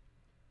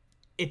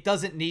it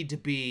doesn't need to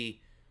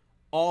be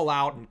all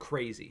out and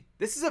crazy.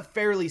 This is a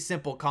fairly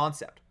simple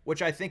concept,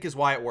 which I think is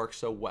why it works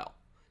so well.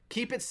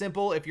 Keep it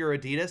simple if you're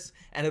Adidas,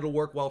 and it'll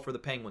work well for the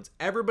Penguins.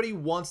 Everybody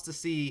wants to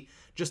see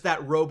just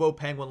that Robo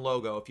Penguin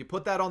logo. If you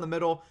put that on the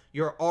middle,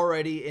 you're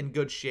already in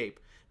good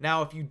shape.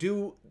 Now, if you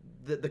do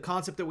the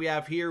concept that we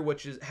have here,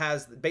 which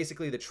has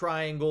basically the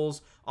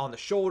triangles on the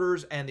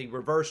shoulders and the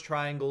reverse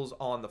triangles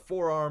on the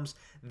forearms,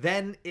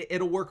 then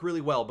it'll work really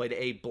well. But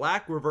a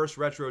black reverse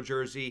retro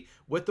jersey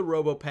with the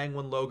Robo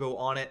Penguin logo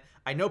on it.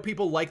 I know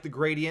people like the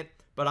gradient,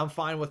 but I'm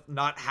fine with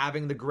not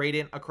having the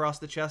gradient across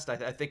the chest.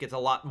 I think it's a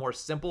lot more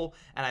simple,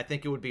 and I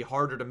think it would be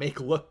harder to make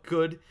look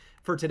good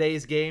for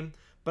today's game.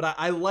 But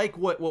I like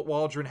what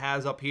Waldron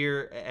has up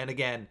here. And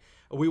again,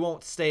 we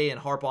won't stay and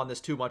harp on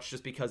this too much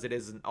just because it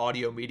is an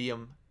audio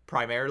medium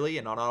primarily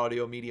and on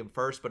audio medium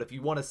first. But if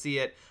you want to see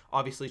it,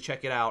 obviously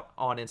check it out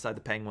on Inside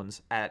the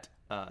Penguins at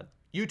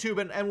YouTube,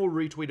 and we'll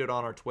retweet it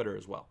on our Twitter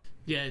as well.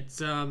 Yeah,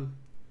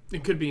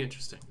 it could be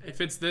interesting.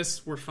 If it's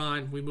this, we're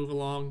fine. We move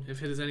along.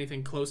 If it is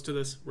anything close to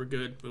this, we're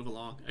good. Move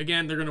along.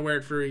 Again, they're going to wear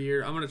it for a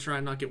year. I'm going to try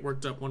and not get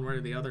worked up one way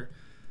or the other.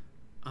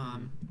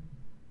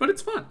 But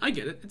it's fun. I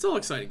get it. It's all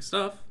exciting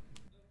stuff.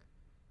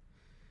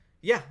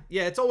 Yeah,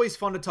 it's always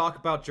fun to talk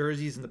about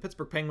jerseys, and the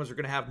Pittsburgh Penguins are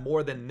going to have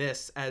more than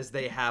this, as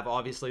they have,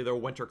 obviously, their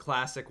Winter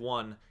Classic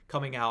one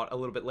coming out a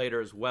little bit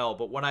later as well.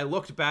 But when I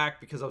looked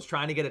back, because I was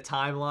trying to get a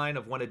timeline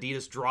of when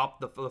Adidas dropped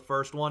the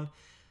first one,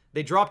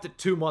 they dropped it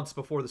 2 months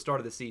before the start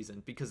of the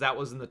season, because that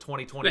was in the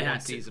 2021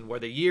 season, where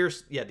the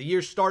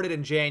year started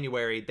in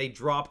January. They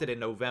dropped it in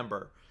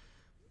November.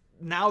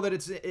 Now that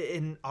it's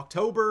in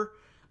October,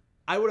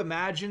 I would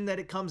imagine that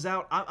it comes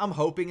out. I'm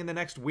hoping in the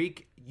next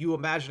week. You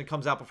imagine it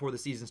comes out before the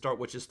season start,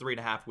 which is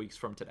 3.5 weeks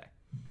from today.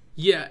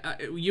 Yeah,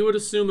 you would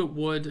assume it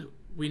would.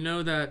 We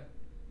know that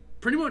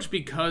pretty much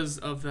because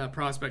of the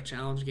Prospect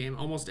Challenge game,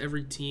 almost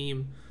every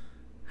team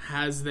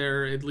has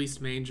their at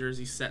least main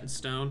jersey set in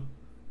stone.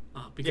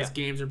 Because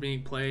games are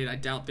being played, I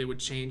doubt they would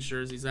change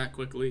jerseys that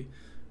quickly.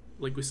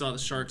 Like we saw the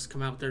Sharks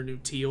come out with their new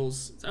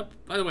teals.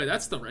 By the way,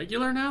 that's the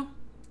regular now?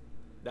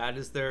 That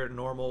is their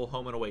normal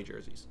home and away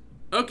jerseys.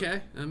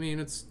 Okay, I mean,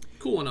 it's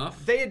cool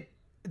enough.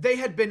 They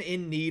had been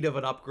in need of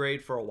an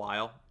upgrade for a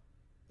while.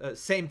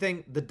 Same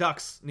thing, the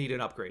Ducks need an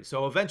upgrade.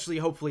 So eventually,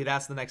 hopefully,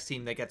 that's the next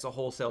team that gets a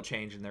wholesale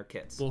change in their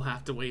kits. We'll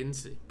have to wait and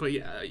see. But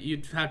yeah,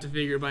 you'd have to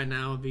figure by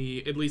now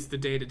at least the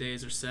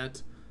day-to-days are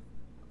set.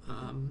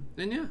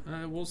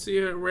 We'll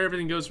see where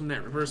everything goes from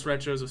there. Reverse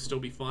retros will still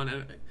be fun.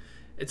 And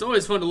it's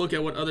always fun to look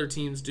at what other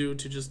teams do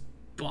to just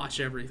botch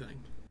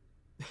everything.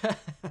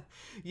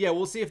 Yeah,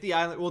 we'll see if the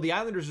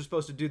Islanders are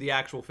supposed to do the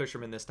actual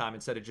fisherman this time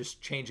instead of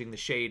just changing the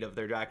shade of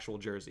their actual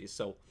jerseys.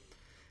 So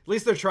at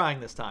least they're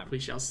trying this time. We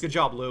shall see. Good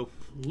job, Lou.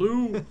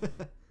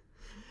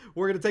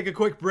 We're going to take a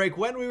quick break.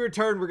 When we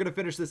return, we're going to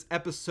finish this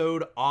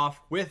episode off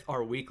with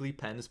our weekly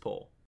Pens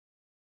poll.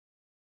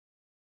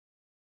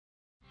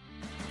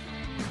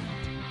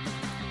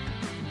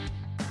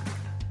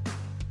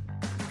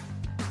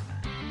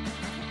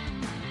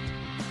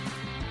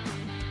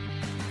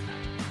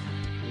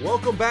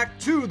 Welcome back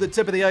to the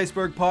Tip of the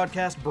Iceberg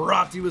podcast,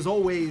 brought to you as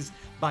always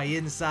by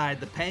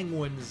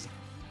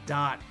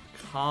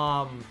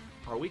InsideThePenguins.com.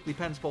 Our weekly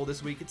Pens poll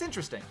this week. It's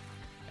interesting,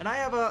 and I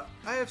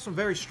have some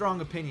very strong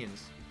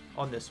opinions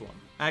on this one.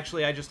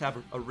 Actually, I just have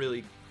a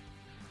really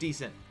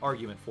decent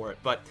argument for it.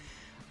 But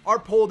our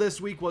poll this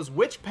week was,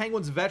 which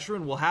Penguins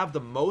veteran will have the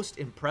most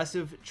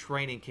impressive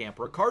training camp?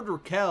 Rickard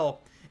Rakell,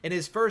 in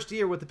his first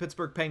year with the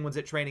Pittsburgh Penguins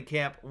at training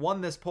camp,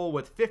 won this poll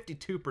with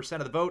 52%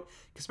 of the vote.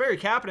 Kasperi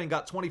Kapanen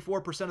got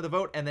 24% of the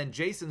vote, and then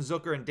Jason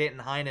Zucker and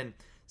Danton Heinen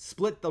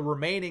split the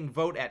remaining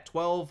vote at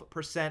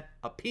 12%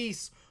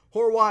 apiece.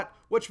 Horwat,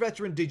 which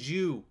veteran did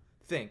you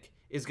think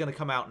is going to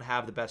come out and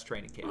have the best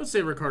training camp? I would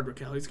say Rickard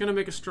Rakell. He's going to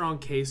make a strong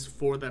case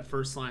for that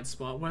first-line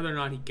spot, whether or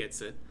not he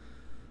gets it.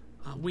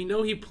 We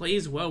know he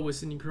plays well with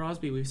Sidney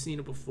Crosby. We've seen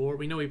it before.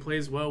 We know he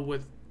plays well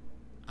with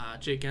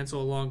Jake Guentzel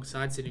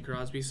alongside Sidney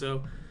Crosby,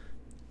 so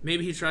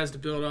maybe he tries to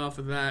build off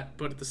of that,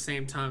 but at the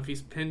same time, if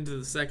he's pinned to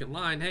the second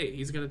line, hey,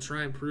 he's going to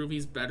try and prove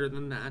he's better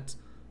than that.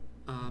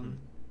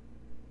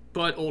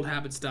 but old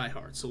habits die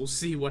hard. So we'll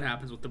see what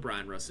happens with the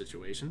Bryan Rust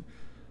situation.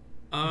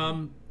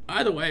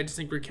 Either way, I just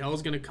think Rakell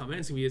is going to come in.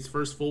 It's going to be his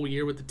first full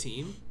year with the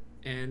team,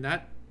 and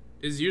that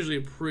is usually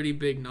a pretty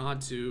big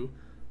nod to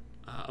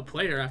a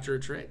player after a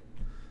trade.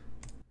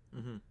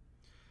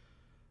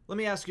 Let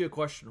me ask you a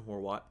question,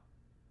 Horwat.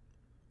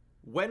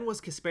 When was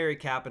Kasperi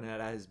Kapanen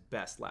at his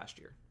best last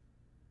year?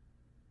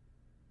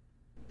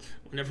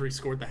 Whenever he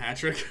scored the hat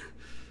trick.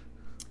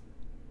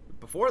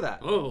 Before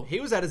that. He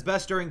was at his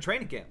best during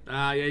training camp.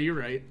 Yeah, you're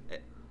right.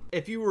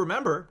 If you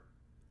remember,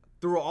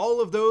 through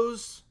all of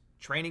those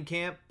training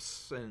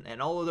camps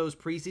and all of those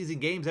preseason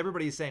games,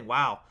 everybody's saying,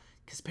 wow,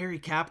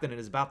 Kasperi Kapanen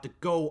is about to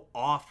go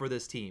off for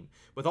this team.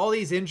 With all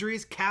these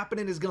injuries,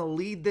 Kapanen is going to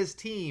lead this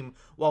team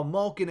while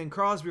Malkin and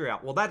Crosby are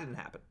out. Well, that didn't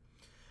happen.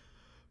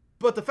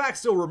 But the fact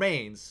still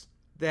remains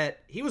that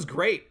he was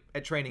great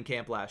at training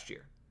camp last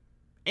year.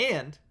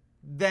 And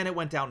then it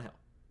went downhill.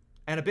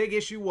 And a big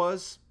issue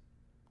was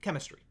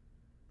chemistry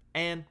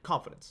and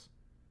confidence.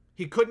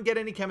 He couldn't get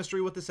any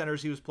chemistry with the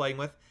centers he was playing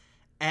with.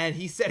 And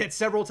he said it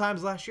several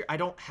times last year, I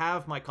don't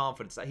have my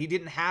confidence. He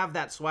didn't have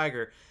that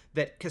swagger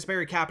that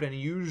Kasperi Kapanen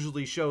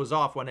usually shows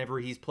off whenever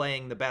he's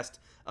playing the best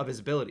of his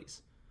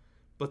abilities.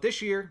 But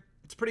this year,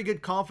 it's a pretty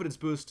good confidence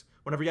boost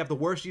whenever you have the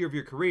worst year of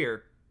your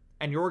career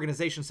and your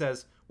organization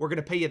says, we're going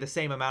to pay you the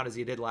same amount as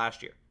you did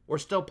last year. We're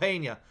still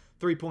paying you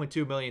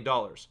 $3.2 million.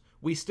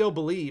 We still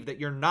believe that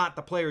you're not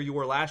the player you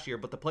were last year,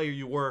 but the player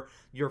you were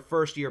your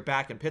first year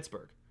back in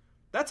Pittsburgh.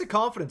 That's a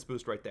confidence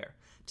boost right there.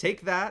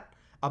 Take that,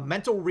 a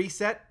mental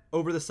reset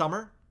over the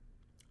summer.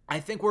 I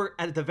think we're,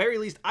 at the very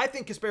least, I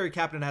think Kasperi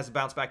Kapanen has a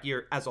bounce back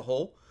year as a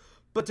whole,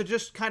 but to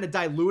just kind of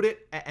dilute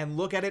it and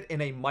look at it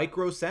in a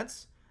micro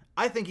sense,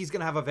 I think he's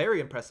going to have a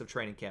very impressive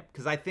training camp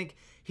because I think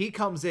he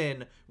comes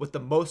in with the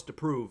most to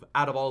prove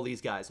out of all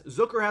these guys.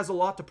 Zucker has a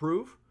lot to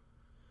prove,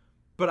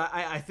 but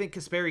I think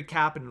Kasperi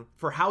Kapanen,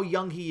 for how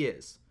young he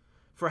is,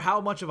 for how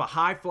much of a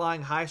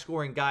high-flying,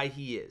 high-scoring guy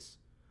he is,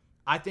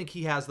 I think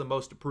he has the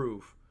most to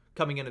prove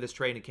coming into this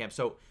training camp.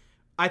 So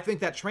I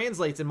think that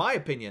translates, in my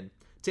opinion,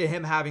 to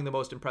him having the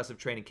most impressive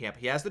training camp.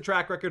 He has the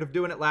track record of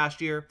doing it last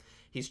year.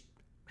 He's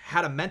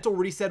had a mental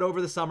reset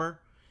over the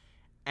summer,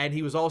 and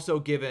he was also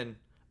given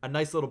a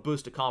nice little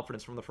boost of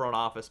confidence from the front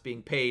office,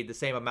 being paid the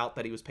same amount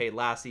that he was paid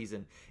last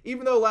season,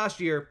 even though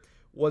last year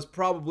was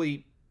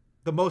probably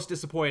the most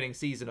disappointing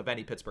season of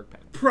any Pittsburgh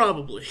Penguin.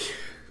 Probably.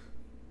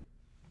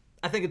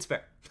 I think it's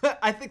fair.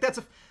 I think that's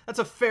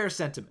a fair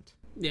sentiment.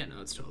 Yeah,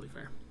 no, it's totally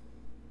fair.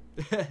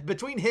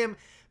 Between him,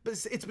 but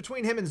it's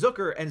between him and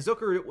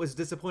Zucker was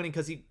disappointing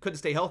because he couldn't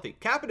stay healthy.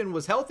 Kapanen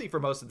was healthy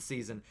for most of the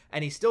season,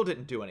 and he still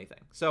didn't do anything.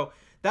 So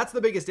that's the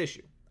biggest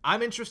issue.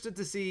 I'm interested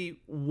to see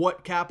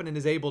what Kapanen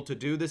is able to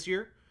do this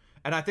year,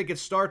 and I think it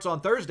starts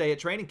on Thursday at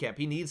training camp.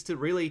 He needs to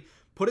really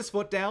put his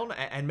foot down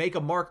and make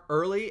a mark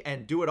early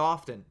and do it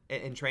often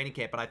in training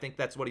camp, and I think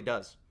that's what he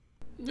does.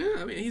 Yeah,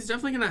 I mean, he's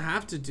definitely going to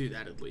have to do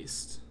that at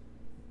least.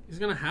 He's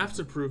going to have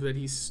to prove that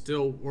he's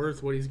still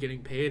worth what he's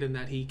getting paid and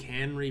that he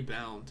can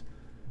rebound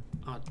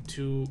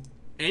to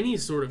any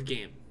sort of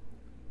game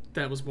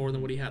that was more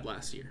than what he had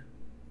last year.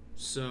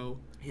 So,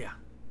 yeah,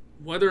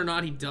 whether or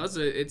not he does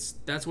it,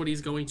 that's what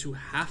he's going to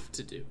have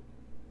to do.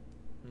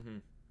 Mm-hmm.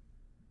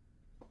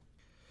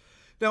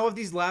 Now, of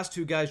these last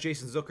two guys,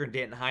 Jason Zucker and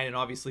Danton Heinen,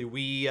 obviously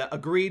we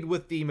agreed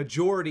with the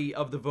majority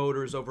of the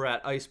voters over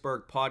at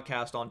Iceberg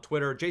Podcast on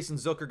Twitter. Jason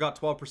Zucker got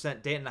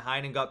 12%, Danton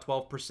Heinen got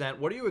 12%.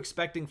 What are you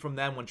expecting from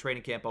them when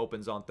training camp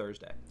opens on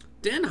Thursday?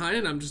 Dan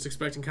Heinen, I'm just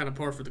expecting kind of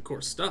par for the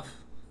course stuff.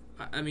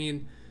 I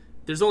mean,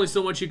 there's only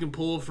so much you can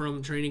pull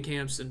from training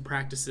camps and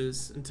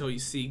practices until you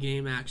see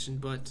game action,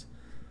 but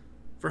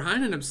for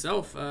Heinen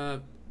himself,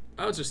 I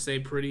would just say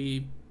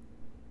pretty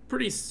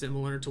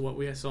similar to what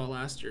we saw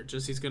last year.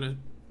 Just he's going to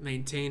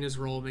maintain his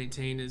role,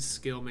 maintain his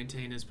skill,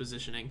 maintain his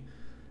positioning,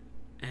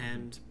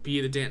 and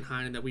be the Danton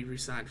Heinen that we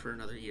re-signed for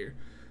another year.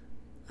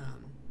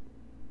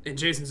 And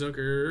Jason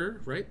Zucker,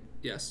 right?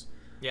 Yes.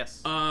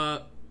 Yes.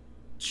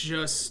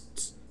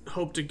 Just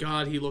hope to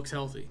God he looks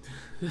healthy.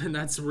 And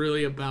that's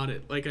really about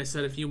it. Like I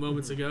said a few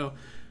moments ago,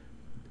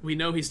 we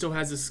know he still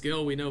has his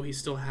skill. We know he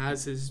still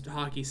has his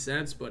hockey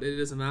sense, but it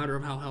is a matter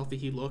of how healthy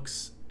he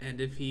looks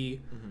and if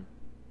he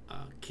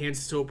can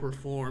still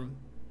perform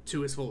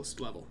to his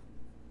fullest level.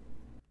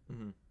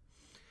 Mm-hmm.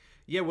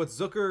 Yeah, with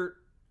Zucker,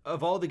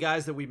 of all the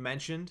guys that we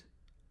mentioned,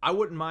 I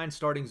wouldn't mind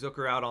starting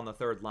Zucker out on the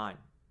third line.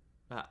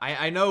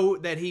 I know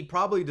that he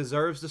probably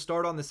deserves to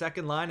start on the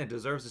second line and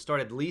deserves to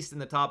start at least in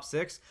the top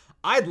six.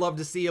 I'd love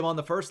to see him on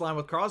the first line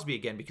with Crosby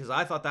again because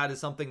I thought that is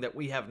something that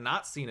we have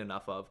not seen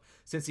enough of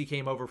since he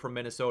came over from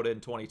Minnesota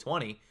in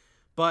 2020.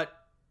 But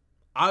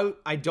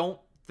I don't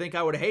think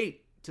I would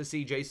hate to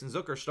see Jason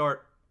Zucker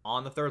start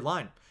on the third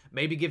line.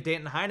 Maybe give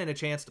Danton Heinen a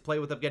chance to play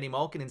with Evgeny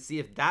Malkin and see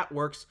if that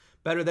works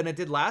better than it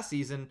did last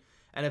season.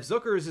 And if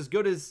Zucker is as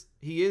good as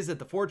he is at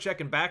the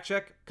forecheck and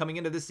backcheck coming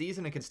into this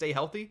season and can stay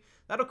healthy,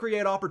 that'll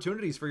create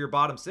opportunities for your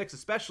bottom six,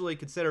 especially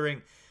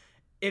considering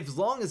if as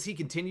long as he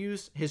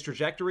continues his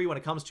trajectory when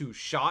it comes to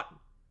shot,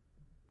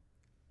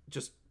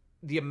 just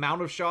the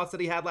amount of shots that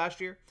he had last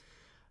year,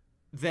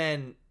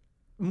 then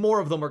more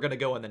of them are going to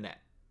go in the net.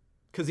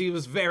 Because he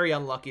was very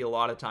unlucky a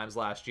lot of times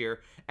last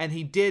year, and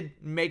he did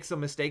make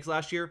some mistakes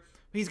last year.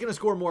 He's going to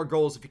score more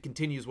goals if he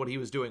continues what he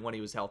was doing when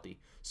he was healthy.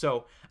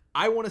 So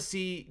I want to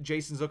see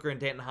Jason Zucker and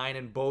Danton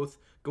Heinen both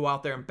go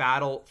out there and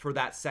battle for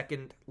that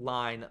second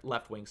line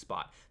left wing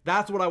spot.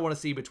 That's what I want to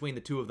see between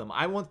the two of them.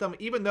 I want them,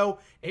 even though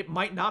it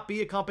might not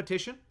be a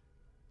competition,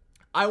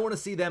 I want to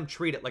see them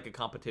treat it like a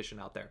competition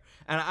out there.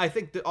 And I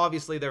think that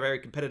obviously they're very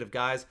competitive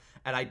guys,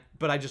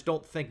 but I just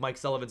don't think Mike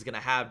Sullivan's going to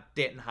have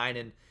Danton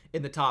Heinen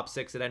in the top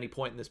 6 at any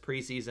point in this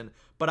preseason.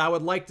 But I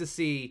would like to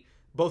see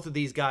both of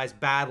these guys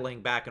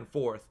battling back and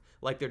forth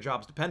like their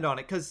jobs depend on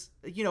it, because,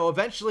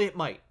 eventually it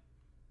might.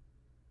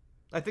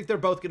 I think they're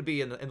both going to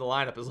be in the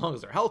lineup as long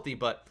as they're healthy,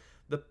 but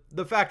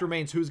the fact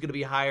remains who's going to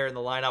be higher in the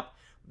lineup.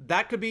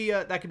 That could be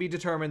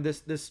determined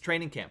this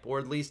training camp, or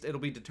at least it'll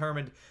be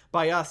determined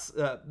by us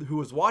who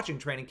is watching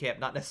training camp,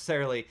 not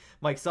necessarily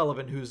Mike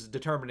Sullivan, who's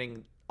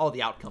determining all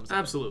the outcomes.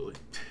 Absolutely.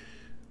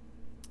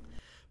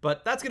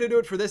 But that's going to do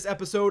it for this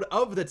episode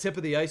of the Tip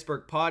of the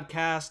Iceberg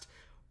podcast.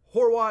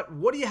 Horwat,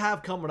 what do you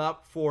have coming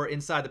up for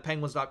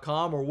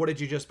InsideThePenguins.com, or what did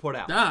you just put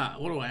out?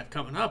 What do I have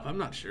coming up? I'm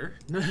not sure.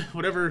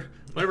 whatever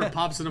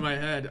pops into my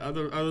head.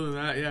 Other than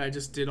that, yeah, I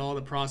just did all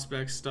the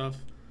prospect stuff.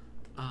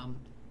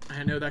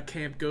 I know that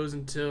camp goes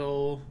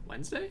until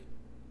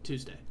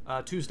Tuesday.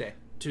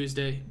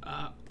 Tuesday.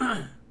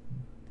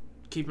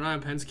 Keep an eye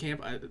on Penn's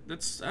camp. I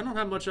don't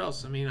have much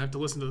else. I mean, I have to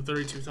listen to the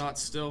 32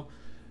 Thoughts still.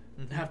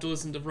 I have to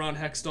listen to Ron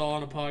Hextall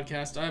on a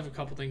podcast. I have a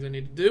couple things I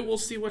need to do. We'll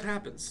see what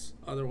happens.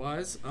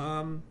 Otherwise,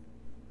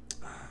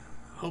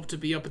 hope to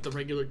be up at the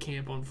regular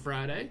camp on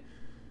Friday,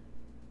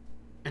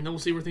 and then we'll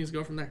see where things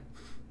go from there.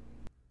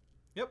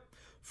 Yep.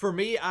 For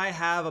me, I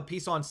have a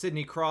piece on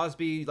Sidney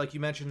Crosby. Like you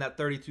mentioned, that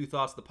 32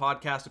 Thoughts, the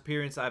podcast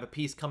appearance. I have a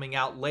piece coming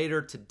out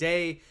later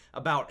today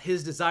about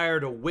his desire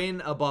to win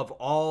above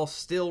all,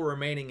 still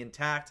remaining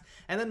intact.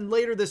 And then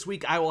later this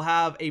week, I will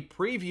have a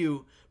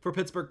preview for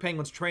Pittsburgh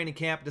Penguins training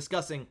camp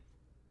discussing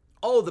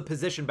all of the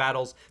position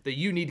battles that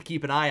you need to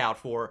keep an eye out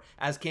for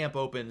as camp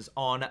opens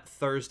on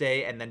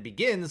Thursday and then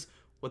begins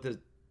with a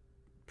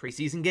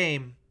preseason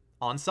game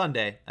on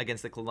Sunday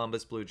against the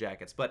Columbus Blue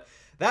Jackets. But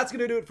that's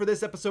going to do it for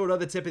this episode of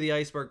the Tip of the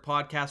Iceberg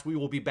podcast. We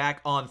will be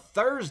back on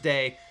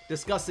Thursday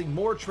discussing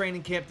more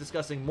training camp,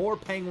 discussing more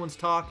Penguins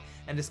talk,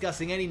 and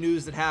discussing any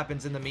news that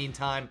happens in the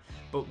meantime.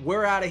 But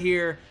we're out of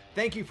here.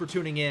 Thank you for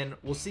tuning in.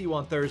 We'll see you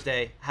on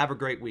Thursday. Have a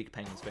great week,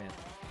 Penguins fan.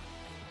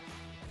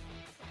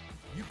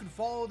 You can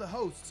follow the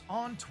hosts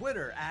on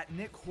Twitter at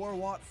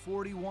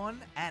NickHorwat41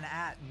 and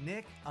at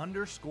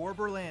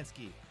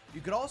Nick_Berlansky. You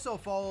could also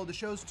follow the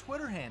show's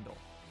Twitter handle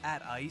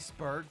at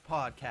Iceberg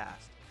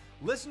Podcast.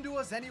 Listen to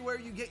us anywhere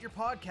you get your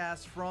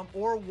podcasts from,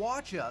 or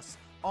watch us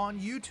on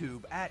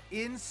YouTube at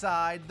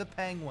Inside the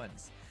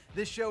Penguins.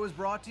 This show is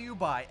brought to you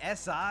by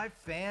SI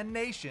Fan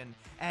Nation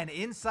and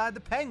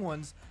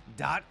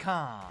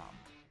InsideThePenguins.com.